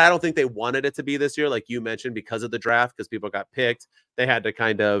 but I don't think they wanted it to be this year, like you mentioned, because of the draft, because people got picked. They had to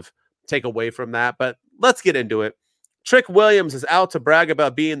kind of take away from that. But let's get into it. Trick Williams is out to brag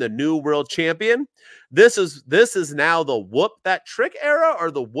about being the new world champion. This is now the whoop that Trick era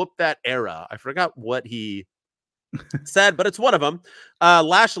or the whoop that era. I forgot what he said, but it's one of them.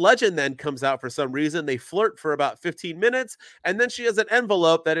 Lash Legend then comes out for some reason. They flirt for about 15 minutes, and then she has an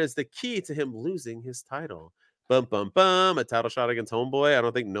envelope that is the key to him losing his title. Bum, bum, bum. A title shot against Homeboy. I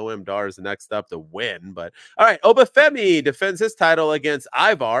don't think Noam Dar is next up to win, but all right. Obafemi defends his title against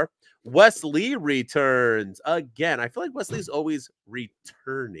Ivar. Wesley returns again. I feel like Wesley's always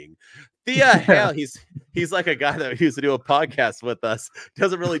returning. Thea Hale, he's like a guy that used to do a podcast with us.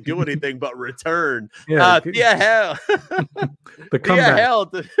 Doesn't really do anything but return. Thea Hale. The comeback. Thea Hale,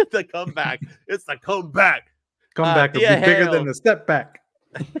 the comeback. It's the comeback. Comeback will be bigger than the step back.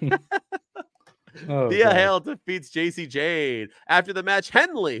 Thea Hale defeats JC Jade. After the match,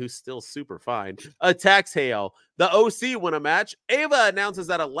 Henley, who's still super fine, attacks Hale. The OC win a match. Ava announces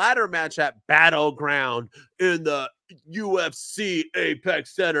that a ladder match at Battleground in the UFC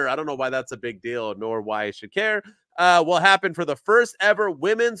Apex Center. I don't know why that's a big deal, nor why I should care. Will happen for the first ever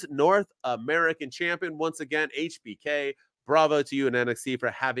Women's North American Champion. Once again, HBK. Bravo to you in NXT for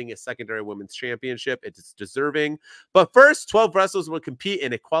having a secondary women's championship. It's deserving. But first, 12 wrestlers will compete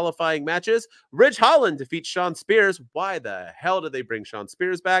in qualifying matches. Ridge Holland defeats Shawn Spears. Why the hell did they bring Shawn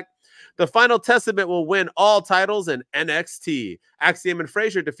Spears back? The Final Testament will win all titles in NXT. Axiom and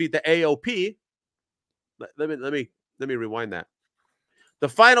Frazier defeat the AOP. let me rewind that. The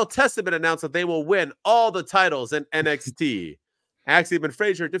Final Testament announced that they will win all the titles in NXT. Axiom and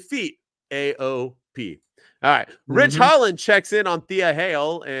Frazier defeat AOP. All right. Rich Holland checks in on Thea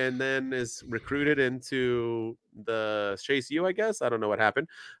Hale and then is recruited into the Chase U, I guess. I don't know what happened.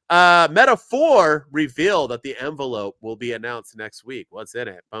 Meta4 revealed that the envelope will be announced next week. What's in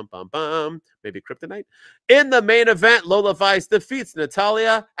it? Bum, bum, bum. Maybe kryptonite. In the main event, Lola Vice defeats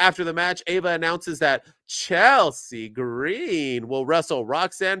Natalya. After the match, Ava announces that Chelsea Green will wrestle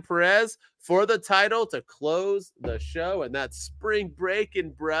Roxanne Perez for the title to close the show. And that's Spring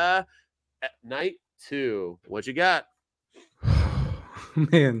Breakin', bruh. At night 2. What you got?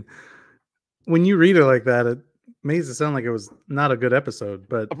 Man, when you read it like that, it makes it sound like it was not a good episode.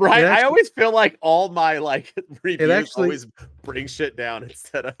 But right, actually, I always feel like all my reviews always bring shit down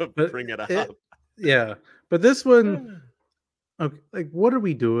instead of bring it up. Yeah, but this one, okay, like, what are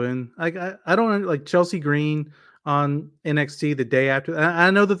we doing? Like, I don't like Chelsea Green on NXT the day after.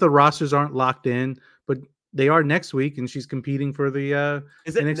 I know that the rosters aren't locked in, but they are next week, and she's competing for the.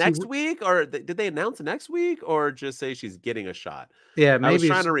 Is it NXT next week, or did they announce next week, or just say she's getting a shot? Yeah, maybe. I was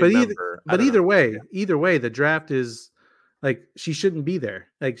trying to remember. But either way, the draft is like she shouldn't be there.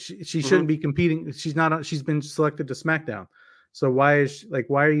 Like she shouldn't be competing. She's not. She's been selected to SmackDown. So why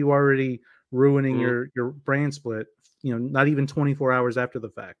are you already ruining your brand split? You know, not even 24 hours after the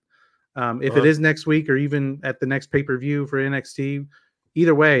fact. If it is next week or even at the next pay-per-view for NXT.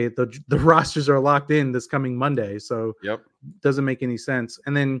 Either way, the rosters are locked in this coming Monday, so doesn't make any sense.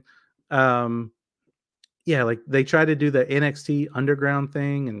 And then, like they try to do the NXT Underground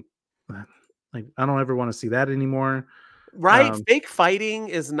thing, and like I don't ever want to see that anymore. Right? Fake fighting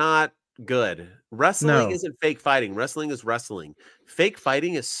is not good. Wrestling isn't fake fighting. Wrestling is wrestling. Fake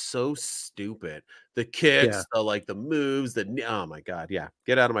fighting is so stupid. The kicks, the moves, oh my god,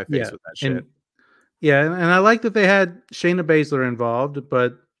 get out of my face with that shit. And I like that they had Shayna Baszler involved,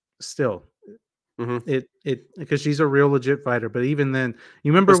 but still, it because she's a real legit fighter. But even then,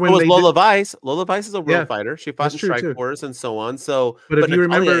 you remember when Lola Vice? Lola Vice is a real fighter. She fought in Strike Force and so on. So, but if you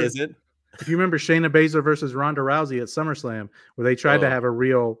remember Shayna Baszler versus Ronda Rousey at SummerSlam, where they tried to have a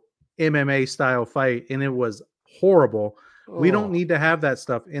real MMA style fight, and it was horrible. We don't need to have that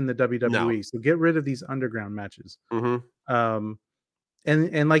stuff in the WWE. So get rid of these underground matches.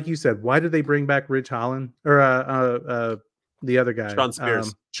 And like you said, why did they bring back Ridge Holland or the other guy,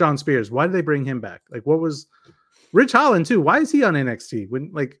 Sean Spears? Why did they bring him back? Like, what was Ridge Holland too? Why is he on NXT?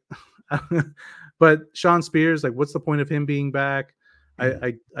 But Sean Spears, like, what's the point of him being back?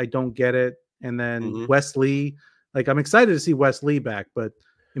 I don't get it. And then Wes Lee, like, I'm excited to see Wes Lee back, but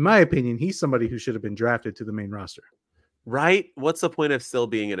in my opinion, he's somebody who should have been drafted to the main roster. Right? What's the point of still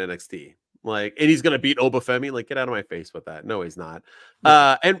being in NXT? Like, and he's gonna beat Obafemi. Like, get out of my face with that. No, he's not.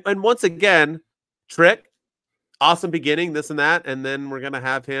 And once again, Trick, awesome beginning, this and that, and then we're gonna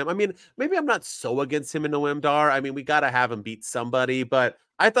have him. I mean, maybe I'm not so against him in Noam Dar. I mean, we gotta have him beat somebody, but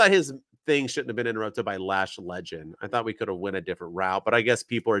I thought his thing shouldn't have been interrupted by Lash Legend. I thought we could have went a different route, but I guess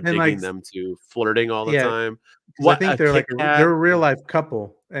people are digging them to flirting all the time. I think they're they're a real life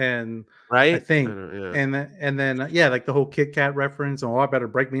couple, and right. I think, and then like the whole Kit Kat reference. Oh, I better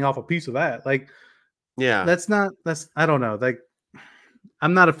break me off a piece of that. Like, that's I don't know. Like,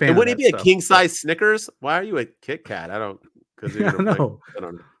 I'm not a fan. And would he be a king size Snickers? Why are you a Kit Kat? I don't. Because I don't know.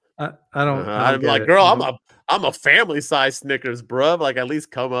 I'm like, girl, I'm a family size Snickers, bruh. Like, at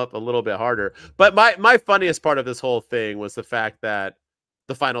least come up a little bit harder. But my funniest part of this whole thing was the fact that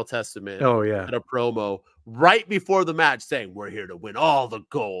the Final Testament had a promo right before the match saying, we're here to win all the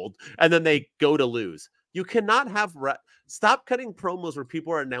gold. And then they go to lose. You cannot have stop cutting promos where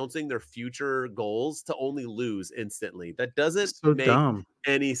people are announcing their future goals to only lose instantly. That doesn't make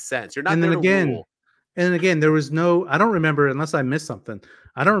any sense. You're not there to rule. And again, there was no, I don't remember, unless I missed something,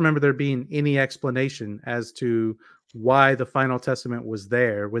 I don't remember there being any explanation as to why the Final Testament was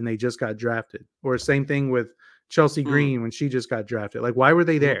there when they just got drafted. Or same thing with Chelsea Green when she just got drafted. Like, why were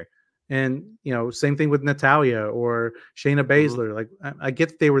they there? And, you know, same thing with Natalya or Shayna Baszler. Like, I get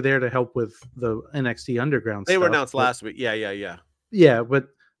that they were there to help with the NXT Underground stuff. They were announced last week. Yeah. Yeah, but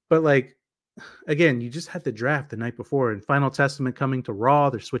like, again, you just had the draft the night before, and Final Testament coming to Raw.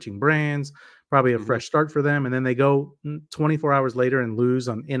 They're switching brands, probably a fresh start for them, and then they go 24 hours later and lose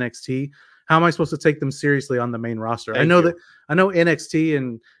on NXT. How am I supposed to take them seriously on the main roster? I know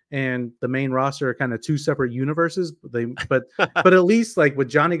NXT and the main roster are kind of two separate universes. But at least, like, with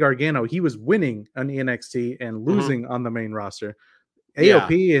Johnny Gargano, he was winning on NXT and losing on the main roster.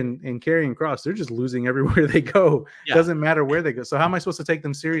 AOP and Karrion Kross, they're just losing everywhere they go. Doesn't matter where they go. So how am I supposed to take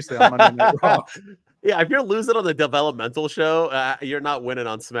them seriously on Monday Night Raw? Yeah, if you're losing on the developmental show, you're not winning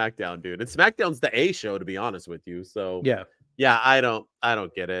on SmackDown, dude. And SmackDown's the A show, to be honest with you. So yeah, I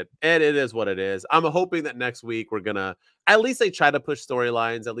don't get it. And it is what it is. I'm hoping that next week we're gonna at least they try to push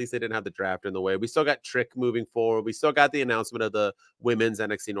storylines. At least they didn't have the draft in the way. We still got Trick moving forward. We still got the announcement of the women's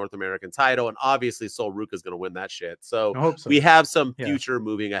NXT North American title, and obviously Sol Ruka's gonna win that shit. So, I hope so. We have some future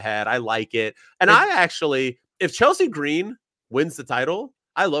moving ahead. I like it. And I actually, if Chelsea Green wins the title,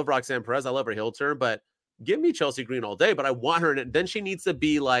 I love Roxanne Perez. I love her heel turn, but give me Chelsea Green all day. But I want her, and then she needs to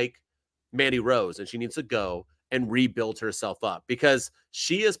be like Mandy Rose, and she needs to go and rebuild herself up because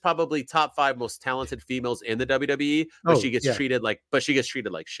she is probably top 5 most talented females in the WWE. But she gets treated like,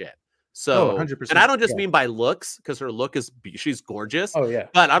 shit. So, 100%. And I don't just mean by looks, because her look is she's gorgeous. Oh yeah,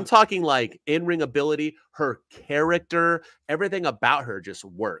 but I'm talking like in-ring ability, her character, everything about her just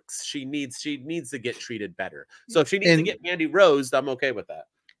works. She needs to get treated better. So if she needs to get Mandy Rose, I'm okay with that.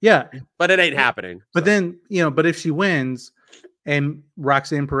 Yeah, but it ain't happening. But then but if she wins and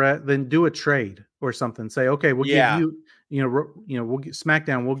Roxanne Perez, then do a trade or something. Say, okay, we'll give you, we'll get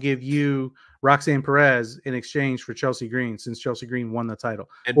SmackDown. We'll give you Roxanne Perez in exchange for Chelsea Green, since Chelsea Green won the title,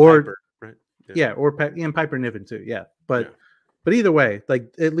 and Piper, right? Or Piper Niven too. Yeah, but either way,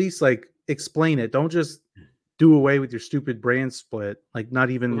 like at least like explain it. Don't just do away with your stupid brand split. Like not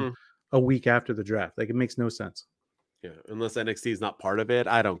even a week after the draft. Like it makes no sense. Yeah, unless NXT is not part of it,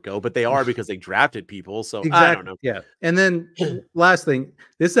 I don't go. But they are because they drafted people, so exactly. I don't know. Yeah, and then last thing,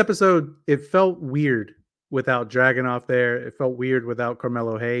 this episode, it felt weird without Dragunov there. It felt weird without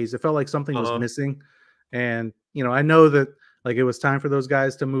Carmelo Hayes. It felt like something was missing. And I know that like it was time for those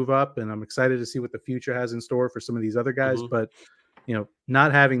guys to move up, and I'm excited to see what the future has in store for some of these other guys. But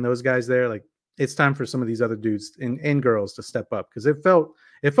not having those guys there, like it's time for some of these other dudes and girls to step up, because it felt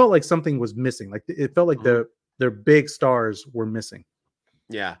like something was missing. Like it felt like their big stars were missing.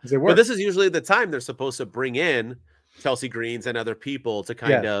 Yeah. But this is usually the time they're supposed to bring in Chelsea Greens and other people to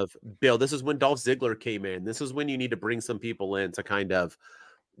kind of build. This is when Dolph Ziggler came in. This is when you need to bring some people in to kind of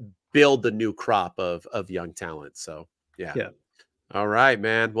build the new crop of young talent. So, yeah. All right,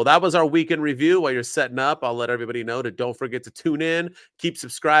 man. Well, that was our weekend review. While you're setting up, I'll let everybody know to don't forget to tune in, keep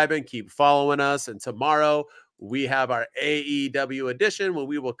subscribing, keep following us. And tomorrow we have our AEW edition where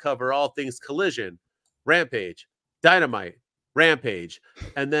we will cover all things Collision, Rampage, Dynamite, Rampage,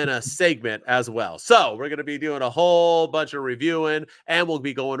 and then a segment as well. So we're going to be doing a whole bunch of reviewing, and we'll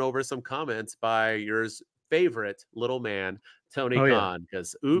be going over some comments by yours favorite little man, Tony Khan,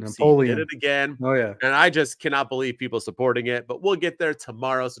 because he did it again. And I just cannot believe people supporting it, but we'll get there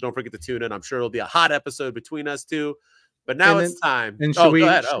tomorrow. So don't forget to tune in. I'm sure it'll be a hot episode between us two. But now it's time. And should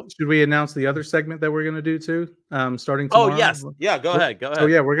we announce the other segment that we're going to do too? Starting tomorrow. Oh, yes. Yeah, go ahead. So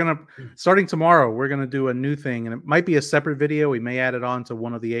yeah, starting tomorrow, we're going to do a new thing, and it might be a separate video. We may add it on to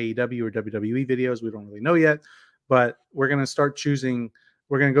one of the AEW or WWE videos. We don't really know yet, but we're going to start choosing.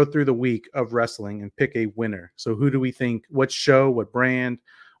 We're going to go through the week of wrestling and pick a winner. So who do we think, what show, what brand,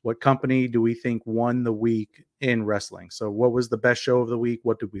 what company do we think won the week in wrestling? So what was the best show of the week?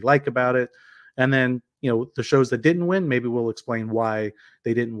 What did we like about it? And then, the shows that didn't win, maybe we'll explain why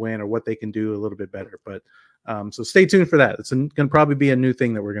they didn't win or what they can do a little bit better. But so stay tuned for that. It's going to probably be a new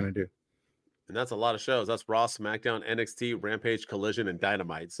thing that we're going to do. And that's a lot of shows. That's Raw, SmackDown, NXT, Rampage, Collision, and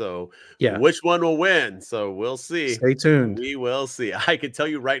Dynamite. So which one will win? So we'll see. Stay tuned. We will see. I can tell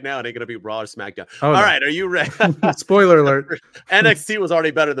you right now, it ain't going to be Raw or SmackDown. All right. Are you ready? Spoiler alert. NXT was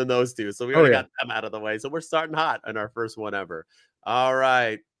already better than those two. So we already got them out of the way. So we're starting hot in our first one ever. All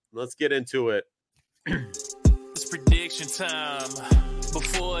right. Let's get into it. It's prediction time.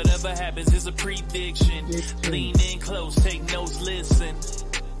 Before it ever happens, it's a prediction. Lean in close, take notes, listen.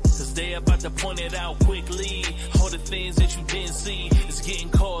 Cause they about to point it out quickly. All the things that you didn't see is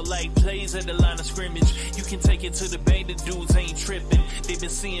getting called like plays at the line of scrimmage. You can take it to the bank, the dudes ain't tripping. They've been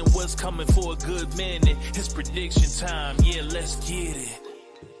seeing what's coming for a good minute. It's prediction time, yeah, let's get it.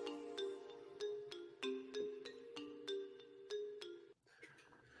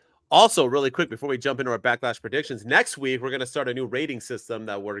 Also, really quick, before we jump into our Backlash predictions, next week, we're going to start a new rating system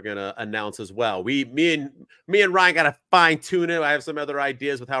that we're going to announce as well. Me and Ryan got to fine tune it. I have some other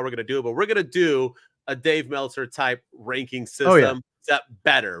ideas with how we're going to do it, but we're going to do a Dave Meltzer type ranking system that's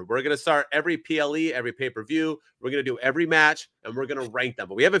better. We're going to start every PLE, every pay-per-view. We're going to do every match, and we're going to rank them.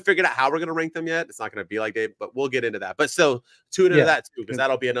 But we haven't figured out how we're going to rank them yet. It's not going to be like Dave, but we'll get into that. But so tune into that too, because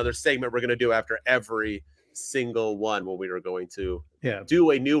that'll be another segment we're going to do after every single one when we are going to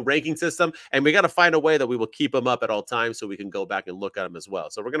do a new ranking system, and we got to find a way that we will keep them up at all times so we can go back and look at them as well.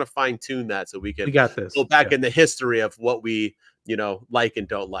 So we're going to fine tune that so we can got this. Go back in the history of what we you know, like and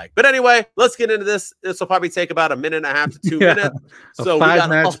don't like. But anyway, let's get into this. This will probably take about 1.5 to 2 minutes. So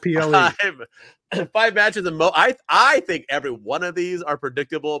we got 5 matches, and I think every one of these are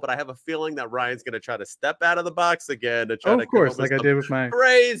predictable, but I have a feeling that Ryan's going to try to step out of the box again to try to come up with I did with my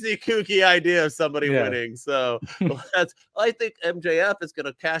crazy kooky idea of somebody winning. So I think MJF is going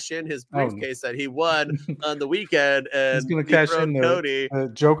to cash in his briefcase that he won on the weekend, and he's going to cash in Cody.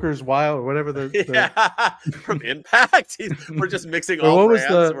 Joker's Wild or whatever from Impact. We're just mixing all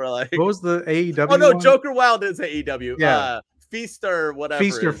brands. What was the AEW? Oh no, Joker Wild is AEW. Yeah. Feaster, whatever.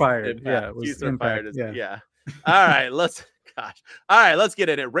 Feaster fired. Impact. Yeah, Feaster fired. Yeah. All right, let's get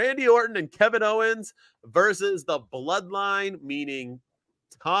in it. Randy Orton and Kevin Owens versus the Bloodline, meaning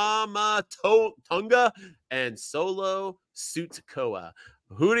Tama, Tonga, and Solo Sikoa.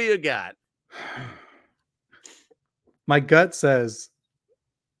 Who do you got? My gut says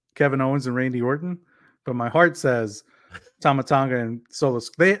Kevin Owens and Randy Orton, but my heart says Tama Tonga and Solo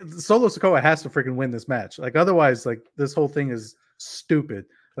Sikoa has to freaking win this match. Like otherwise, like this whole thing is stupid.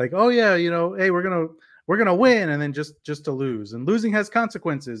 Like, oh yeah, you know, hey, we're gonna win, and then just to lose, and losing has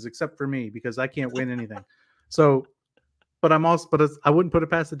consequences, except for me because I can't win anything. So, but I wouldn't put it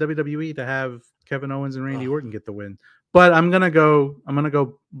past the WWE to have Kevin Owens and Randy Orton get the win. But I'm gonna go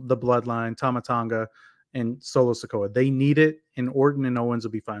the Bloodline, Tama Tonga, and Solo Sikoa. They need it, and Orton and Owens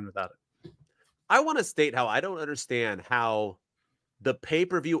will be fine without it. I want to state how I don't understand how the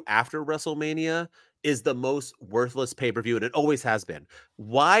pay-per-view after WrestleMania is the most worthless pay-per-view, and it always has been.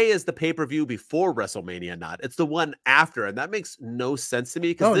 Why is the pay-per-view before WrestleMania not? It's the one after, and that makes no sense to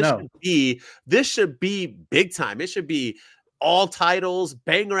me because this should be big time. It should be all titles,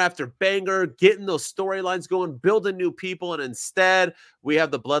 banger after banger, getting those storylines going, building new people, and instead we have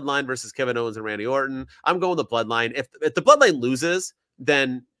the Bloodline versus Kevin Owens and Randy Orton. I'm going the Bloodline. If the Bloodline loses,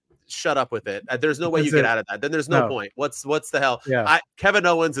 then shut up with it. There's no way you get out of that. Then there's no point. What's the hell? Yeah. Kevin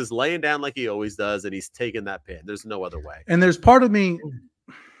Owens is laying down like he always does, and he's taking that pin. There's no other way. And there's part of me.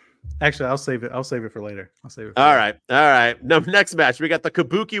 Actually, I'll save it for later. All right. Now, next match, we got the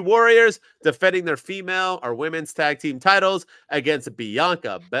Kabuki Warriors defending their female or women's tag team titles against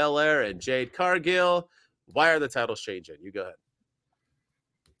Bianca, Belair, and Jade Cargill. Why are the titles changing? You go ahead.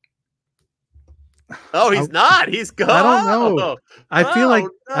 Oh, he's not. He's gone. I don't know. I feel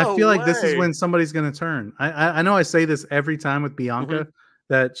like this is when somebody's going to turn. I know I say this every time with Bianca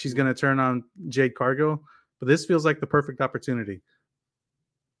that she's going to turn on Jade Cargill, but this feels like the perfect opportunity.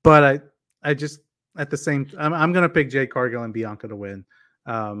 But I just at the same I'm going to pick Jade Cargill and Bianca to win.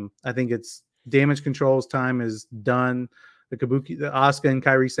 I think it's Damage Control's time is done. The Asuka and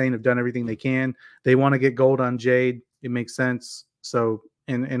Kairi Sane have done everything they can. They want to get gold on Jade. It makes sense. So.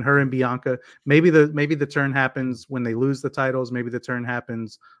 And her and Bianca, maybe the turn happens when they lose the titles. Maybe the turn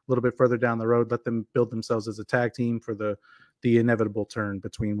happens a little bit further down the road. Let them build themselves as a tag team for the inevitable turn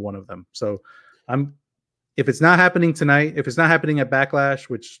between one of them. So if it's not happening tonight, if it's not happening at Backlash,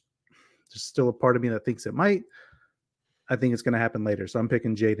 which there's still a part of me that thinks it might, I think it's going to happen later. So I'm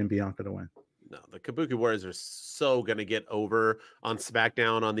picking Jade and Bianca to win. No, the Kabuki Warriors are so going to get over on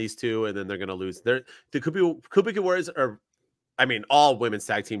SmackDown on these two, and then they're going to lose. The Kabuki Warriors are. I mean, all women's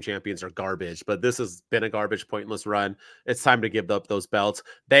tag team champions are garbage, but this has been a garbage, pointless run. It's time to give up those belts.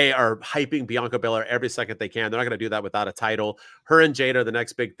 They are hyping Bianca Belair every second they can. They're not going to do that without a title. Her and Jade are the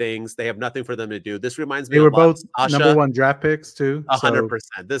next big things. They have nothing for them to do. This reminds me they were of both Sasha. #1 draft picks too. 100%.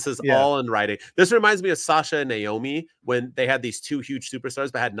 This is all in writing. This reminds me of Sasha and Naomi when they had these two huge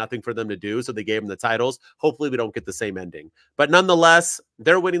superstars but had nothing for them to do, so they gave them the titles. Hopefully we don't get the same ending. But nonetheless,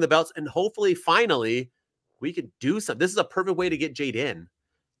 they're winning the belts, and hopefully, finally, we could do something. This is a perfect way to get Jade in.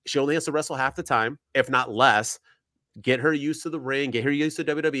 She only has to wrestle half the time, if not less. Get her used to the ring. Get her used to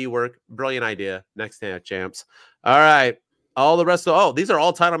WWE work. Brilliant idea. Next time, champs. All right. All the rest of these are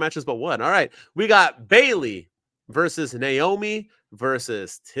all title matches but one. All right. We got Bayley versus Naomi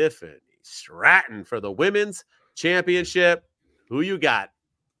versus Tiffany Stratton for the women's championship. Who you got?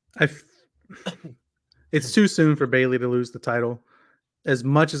 It's too soon for Bayley to lose the title. As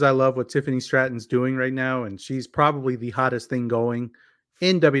much as I love what Tiffany Stratton's doing right now, and she's probably the hottest thing going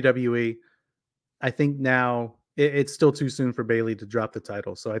in WWE, I think now it's still too soon for Bayley to drop the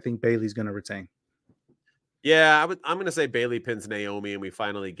title. So I think Bayley's going to retain. Yeah, I'm going to say Bayley pins Naomi, and we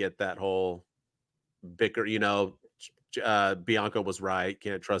finally get that whole bicker. You know, Bianca was right.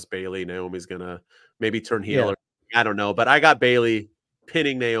 Can't trust Bayley. Naomi's going to maybe turn heel. Or, I don't know, but I got Bayley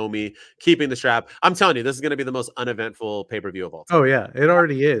pinning Naomi, keeping the strap. I'm telling you, this is going to be the most uneventful pay-per-view of all time. Oh, yeah, it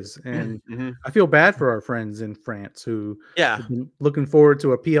already is. And I feel bad for our friends in France who have been looking forward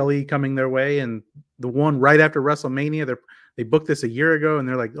to a PLE coming their way. And the one right after WrestleMania, They booked this a year ago, and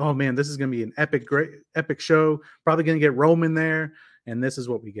they're like, oh man, this is going to be an epic show. Probably going to get Roman there, and this is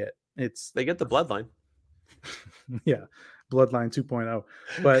what we get. They get the bloodline. Yeah, Bloodline 2.0,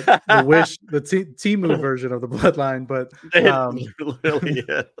 but the Temu version of the Bloodline. But literally,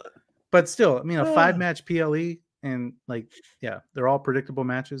 yeah. But still, I mean, a 5-match PLE, and like, yeah, they're all predictable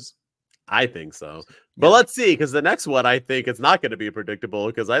matches. I think so. But let's see, because the next one, I think it's not going to be predictable,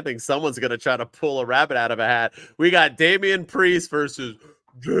 because I think someone's going to try to pull a rabbit out of a hat. We got Damian Priest versus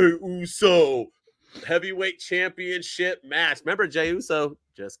Jey Uso. Heavyweight championship match. Remember, Jey Uso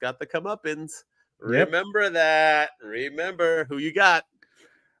just got the comeuppance. Yep. Remember that. Remember who you got.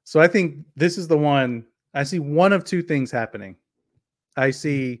 So I think this is the one. I see one of two things happening. I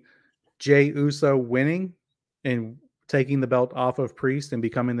see Jey Uso winning and taking the belt off of Priest and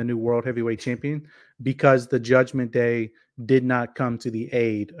becoming the new World Heavyweight Champion, because the Judgment Day did not come to the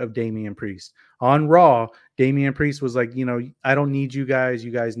aid of Damian Priest. On Raw, Damian Priest was like, you know, I don't need you guys.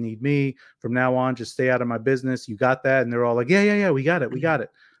 You guys need me. From now on, just stay out of my business. You got that? And they're all like, yeah, we got it.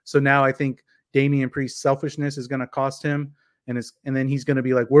 So now I think Damian Priest's selfishness is going to cost him. And then he's going to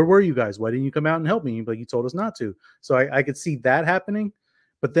be like, where were you guys? Why didn't you come out and help me? Like, you told us not to. So I could see that happening.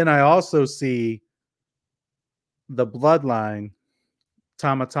 But then I also see the Bloodline,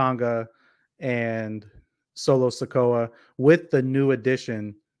 Tama Tonga and Solo Sikoa, with the new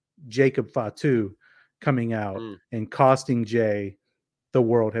addition, Jacob Fatu, coming out and costing Jey the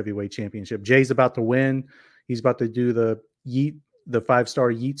World Heavyweight Championship. Jay's about to win. He's about to do the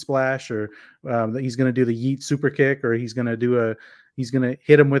 5-star yeet splash, or he's going to do the yeet super kick, or he's going to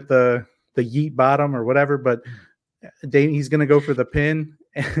hit him with the yeet bottom or whatever. But he's going to go for the pin.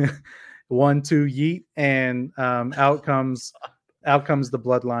 1-2 yeet, and out comes the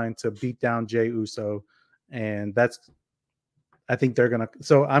Bloodline to beat down Jey Uso, and I think they're gonna.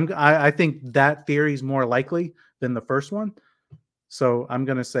 So I think that theory is more likely than the first one. So I'm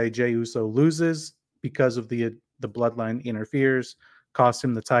gonna say Jey Uso loses because of the Bloodline interferes, costs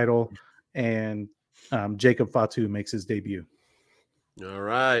him the title, and Jacob Fatu makes his debut. All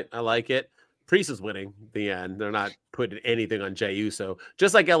right, I like it. Priest is winning the end. They're not putting anything on Jey Uso,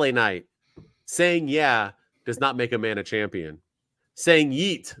 just like LA Knight. Saying yeah does not make a man a champion. Saying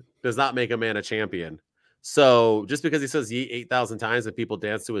yeet does not make a man a champion. So just because he says yeet 8,000 times and people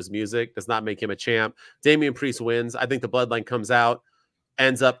dance to his music does not make him a champ. Damian Priest wins. I think the Bloodline comes out,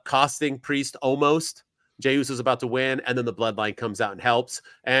 ends up costing Priest almost. Jey Uso's about to win, and then the Bloodline comes out and helps.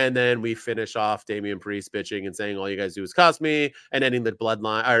 And then we finish off Damian Priest bitching and saying, all you guys do is cost me, and ending the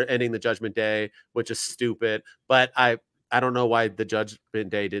Bloodline, or ending the Judgment Day, which is stupid. But I don't know why the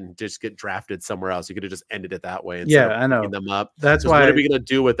Judgment Day didn't just get drafted somewhere else. You could have just ended it that way. Yeah, I know. Them up. That's why. What are we going to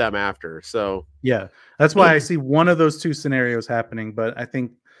do with them after? So yeah, that's why I see one of those two scenarios happening. But I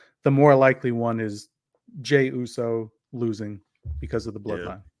think the more likely one is Jey Uso losing because of the Bloodline.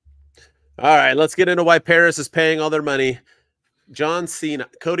 Yeah. All right, let's get into why Paris is paying all their money. John Cena,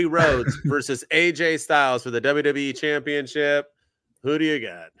 Cody Rhodes versus AJ Styles for the WWE Championship. Who do you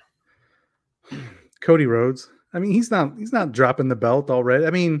got? Cody Rhodes. I mean, he's not dropping the belt already.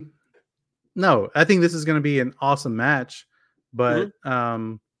 I mean, no, I think this is going to be an awesome match, but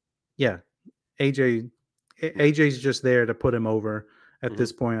yeah, AJ's just there to put him over at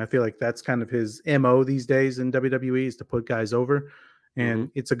this point. I feel like that's kind of his MO these days in WWE, is to put guys over,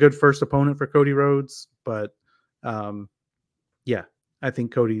 and it's a good first opponent for Cody Rhodes. But yeah, I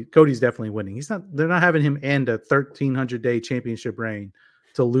think Cody's definitely winning. They're not having him end a 1,300-day championship reign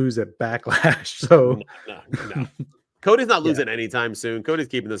to lose at Backlash. So no. Cody's not losing anytime soon. Cody's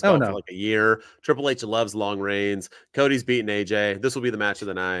keeping this belt for like a year. Triple H loves long reigns. Cody's beating AJ. This will be the match of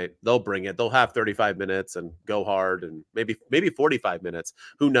the night. They'll bring it. They'll have 35 minutes and go hard, and maybe 45 minutes.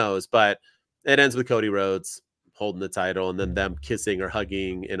 Who knows? But it ends with Cody Rhodes holding the title, and then them kissing or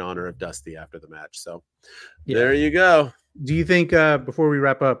hugging in honor of Dusty after the match. So there you go. Do you think, before we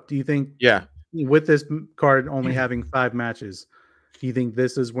wrap up, with this card only having 5 matches, do you think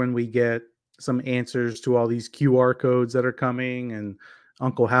this is when we get some answers to all these QR codes that are coming, and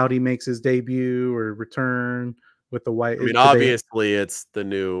Uncle Howdy makes his debut or return with the Wyatt? I mean, obviously it's the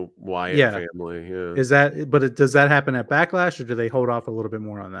new Wyatt family. Yeah. Does that happen at Backlash, or do they hold off a little bit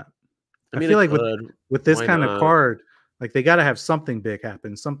more on that? I feel like with this kind of card, like, they got to have something big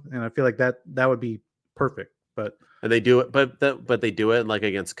happen. And I feel like that would be perfect. And they do it, but they do it like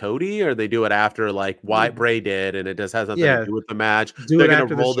against Cody, or they do it after, like Wyatt Bray did, and it just has nothing to do with the match. They're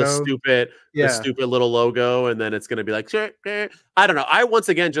gonna roll the stupid little logo, and then it's gonna be like, sure. I don't know. I, once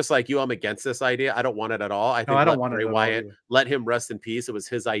again, just like you, I'm against this idea. I don't want it at all. I don't want Bray Wyatt. Let him rest in peace. It was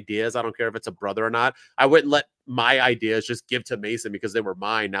his ideas. I don't care if it's a brother or not. I wouldn't let my ideas just give to Mason because they were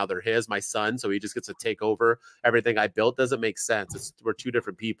mine. Now they're his, my son. So he just gets to take over everything I built. Doesn't make sense. We're two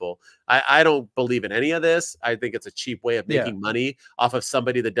different people. I don't believe in any of this. I think it's a cheap way of making money off of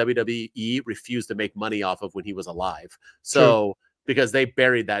somebody that WWE refused to make money off of when he was alive. So because they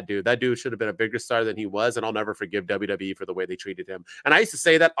buried that dude. That dude should have been a bigger star than he was, and I'll never forgive WWE for the way they treated him. And I used to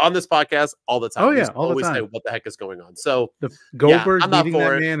say that on this podcast all the time. Oh yeah, all the time. Say, what the heck is going on? So the Goldberg I'm not beating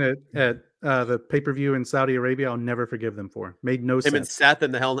for that it. man at the pay-per-view in Saudi Arabia, I'll never forgive them for. Made no sense. Him and Seth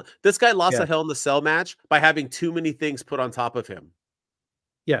in the Hell. This guy lost a Hell in the Cell match by having too many things put on top of him.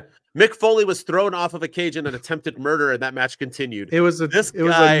 Yeah. Mick Foley was thrown off of a cage in an attempted murder, and that match continued. It was a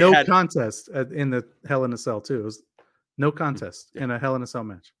no contest in the Hell in a Cell too. It was no contest in a Hell in a Cell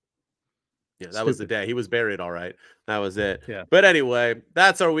match. Yeah, that was the day. He was buried, all right. That was it. Yeah. But anyway,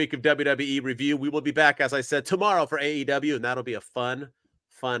 that's our week of WWE review. We will be back, as I said, tomorrow for AEW, and that'll be a fun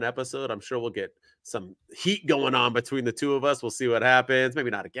episode. I'm sure we'll get some heat going on between the two of us. We'll see what happens. Maybe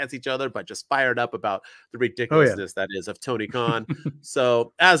not against each other, but just fired up about the ridiculousness that is of Tony Khan.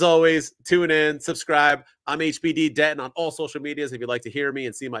 So as always, tune in, subscribe. I'm HBD Denton on all social medias if you'd like to hear me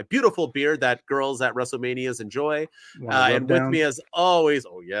and see my beautiful beard that girls at WrestleManias enjoy. And with me as always,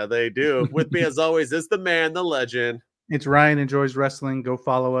 oh yeah, they do. With me as always is the man, the legend. It's Ryan Enjoys Wrestling. Go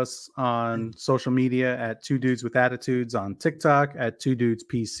follow us on social media at Two Dudes with Attitudes on TikTok, at Two Dudes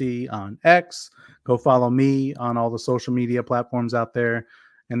PC on X. Go follow me on all the social media platforms out there.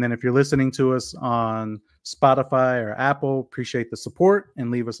 And then if you're listening to us on Spotify or Apple, appreciate the support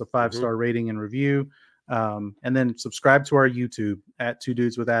and leave us a 5-star rating and review. And then subscribe to our YouTube at Two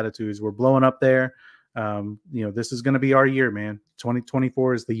Dudes with Attitudes. We're blowing up there. This is going to be our year, man.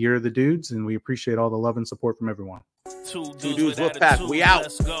 2024 is the year of the dudes, and we appreciate all the love and support from everyone. Two dudes with back. We out.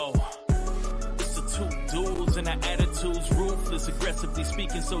 Let's go. It's the two dudes and the attitudes, ruthless, aggressively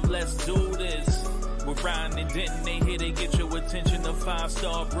speaking. So let's do this. We're Ryan and Denton. They here to get your attention. The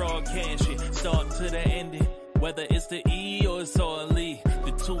 5-star broadcast, start to the ending. Whether it's the E or it's all E,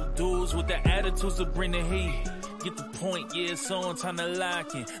 the two dudes with the attitudes will bring the heat. Get the point, yeah, it's on, time to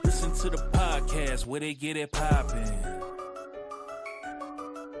lock in. Listen to the podcast where they get it poppin'.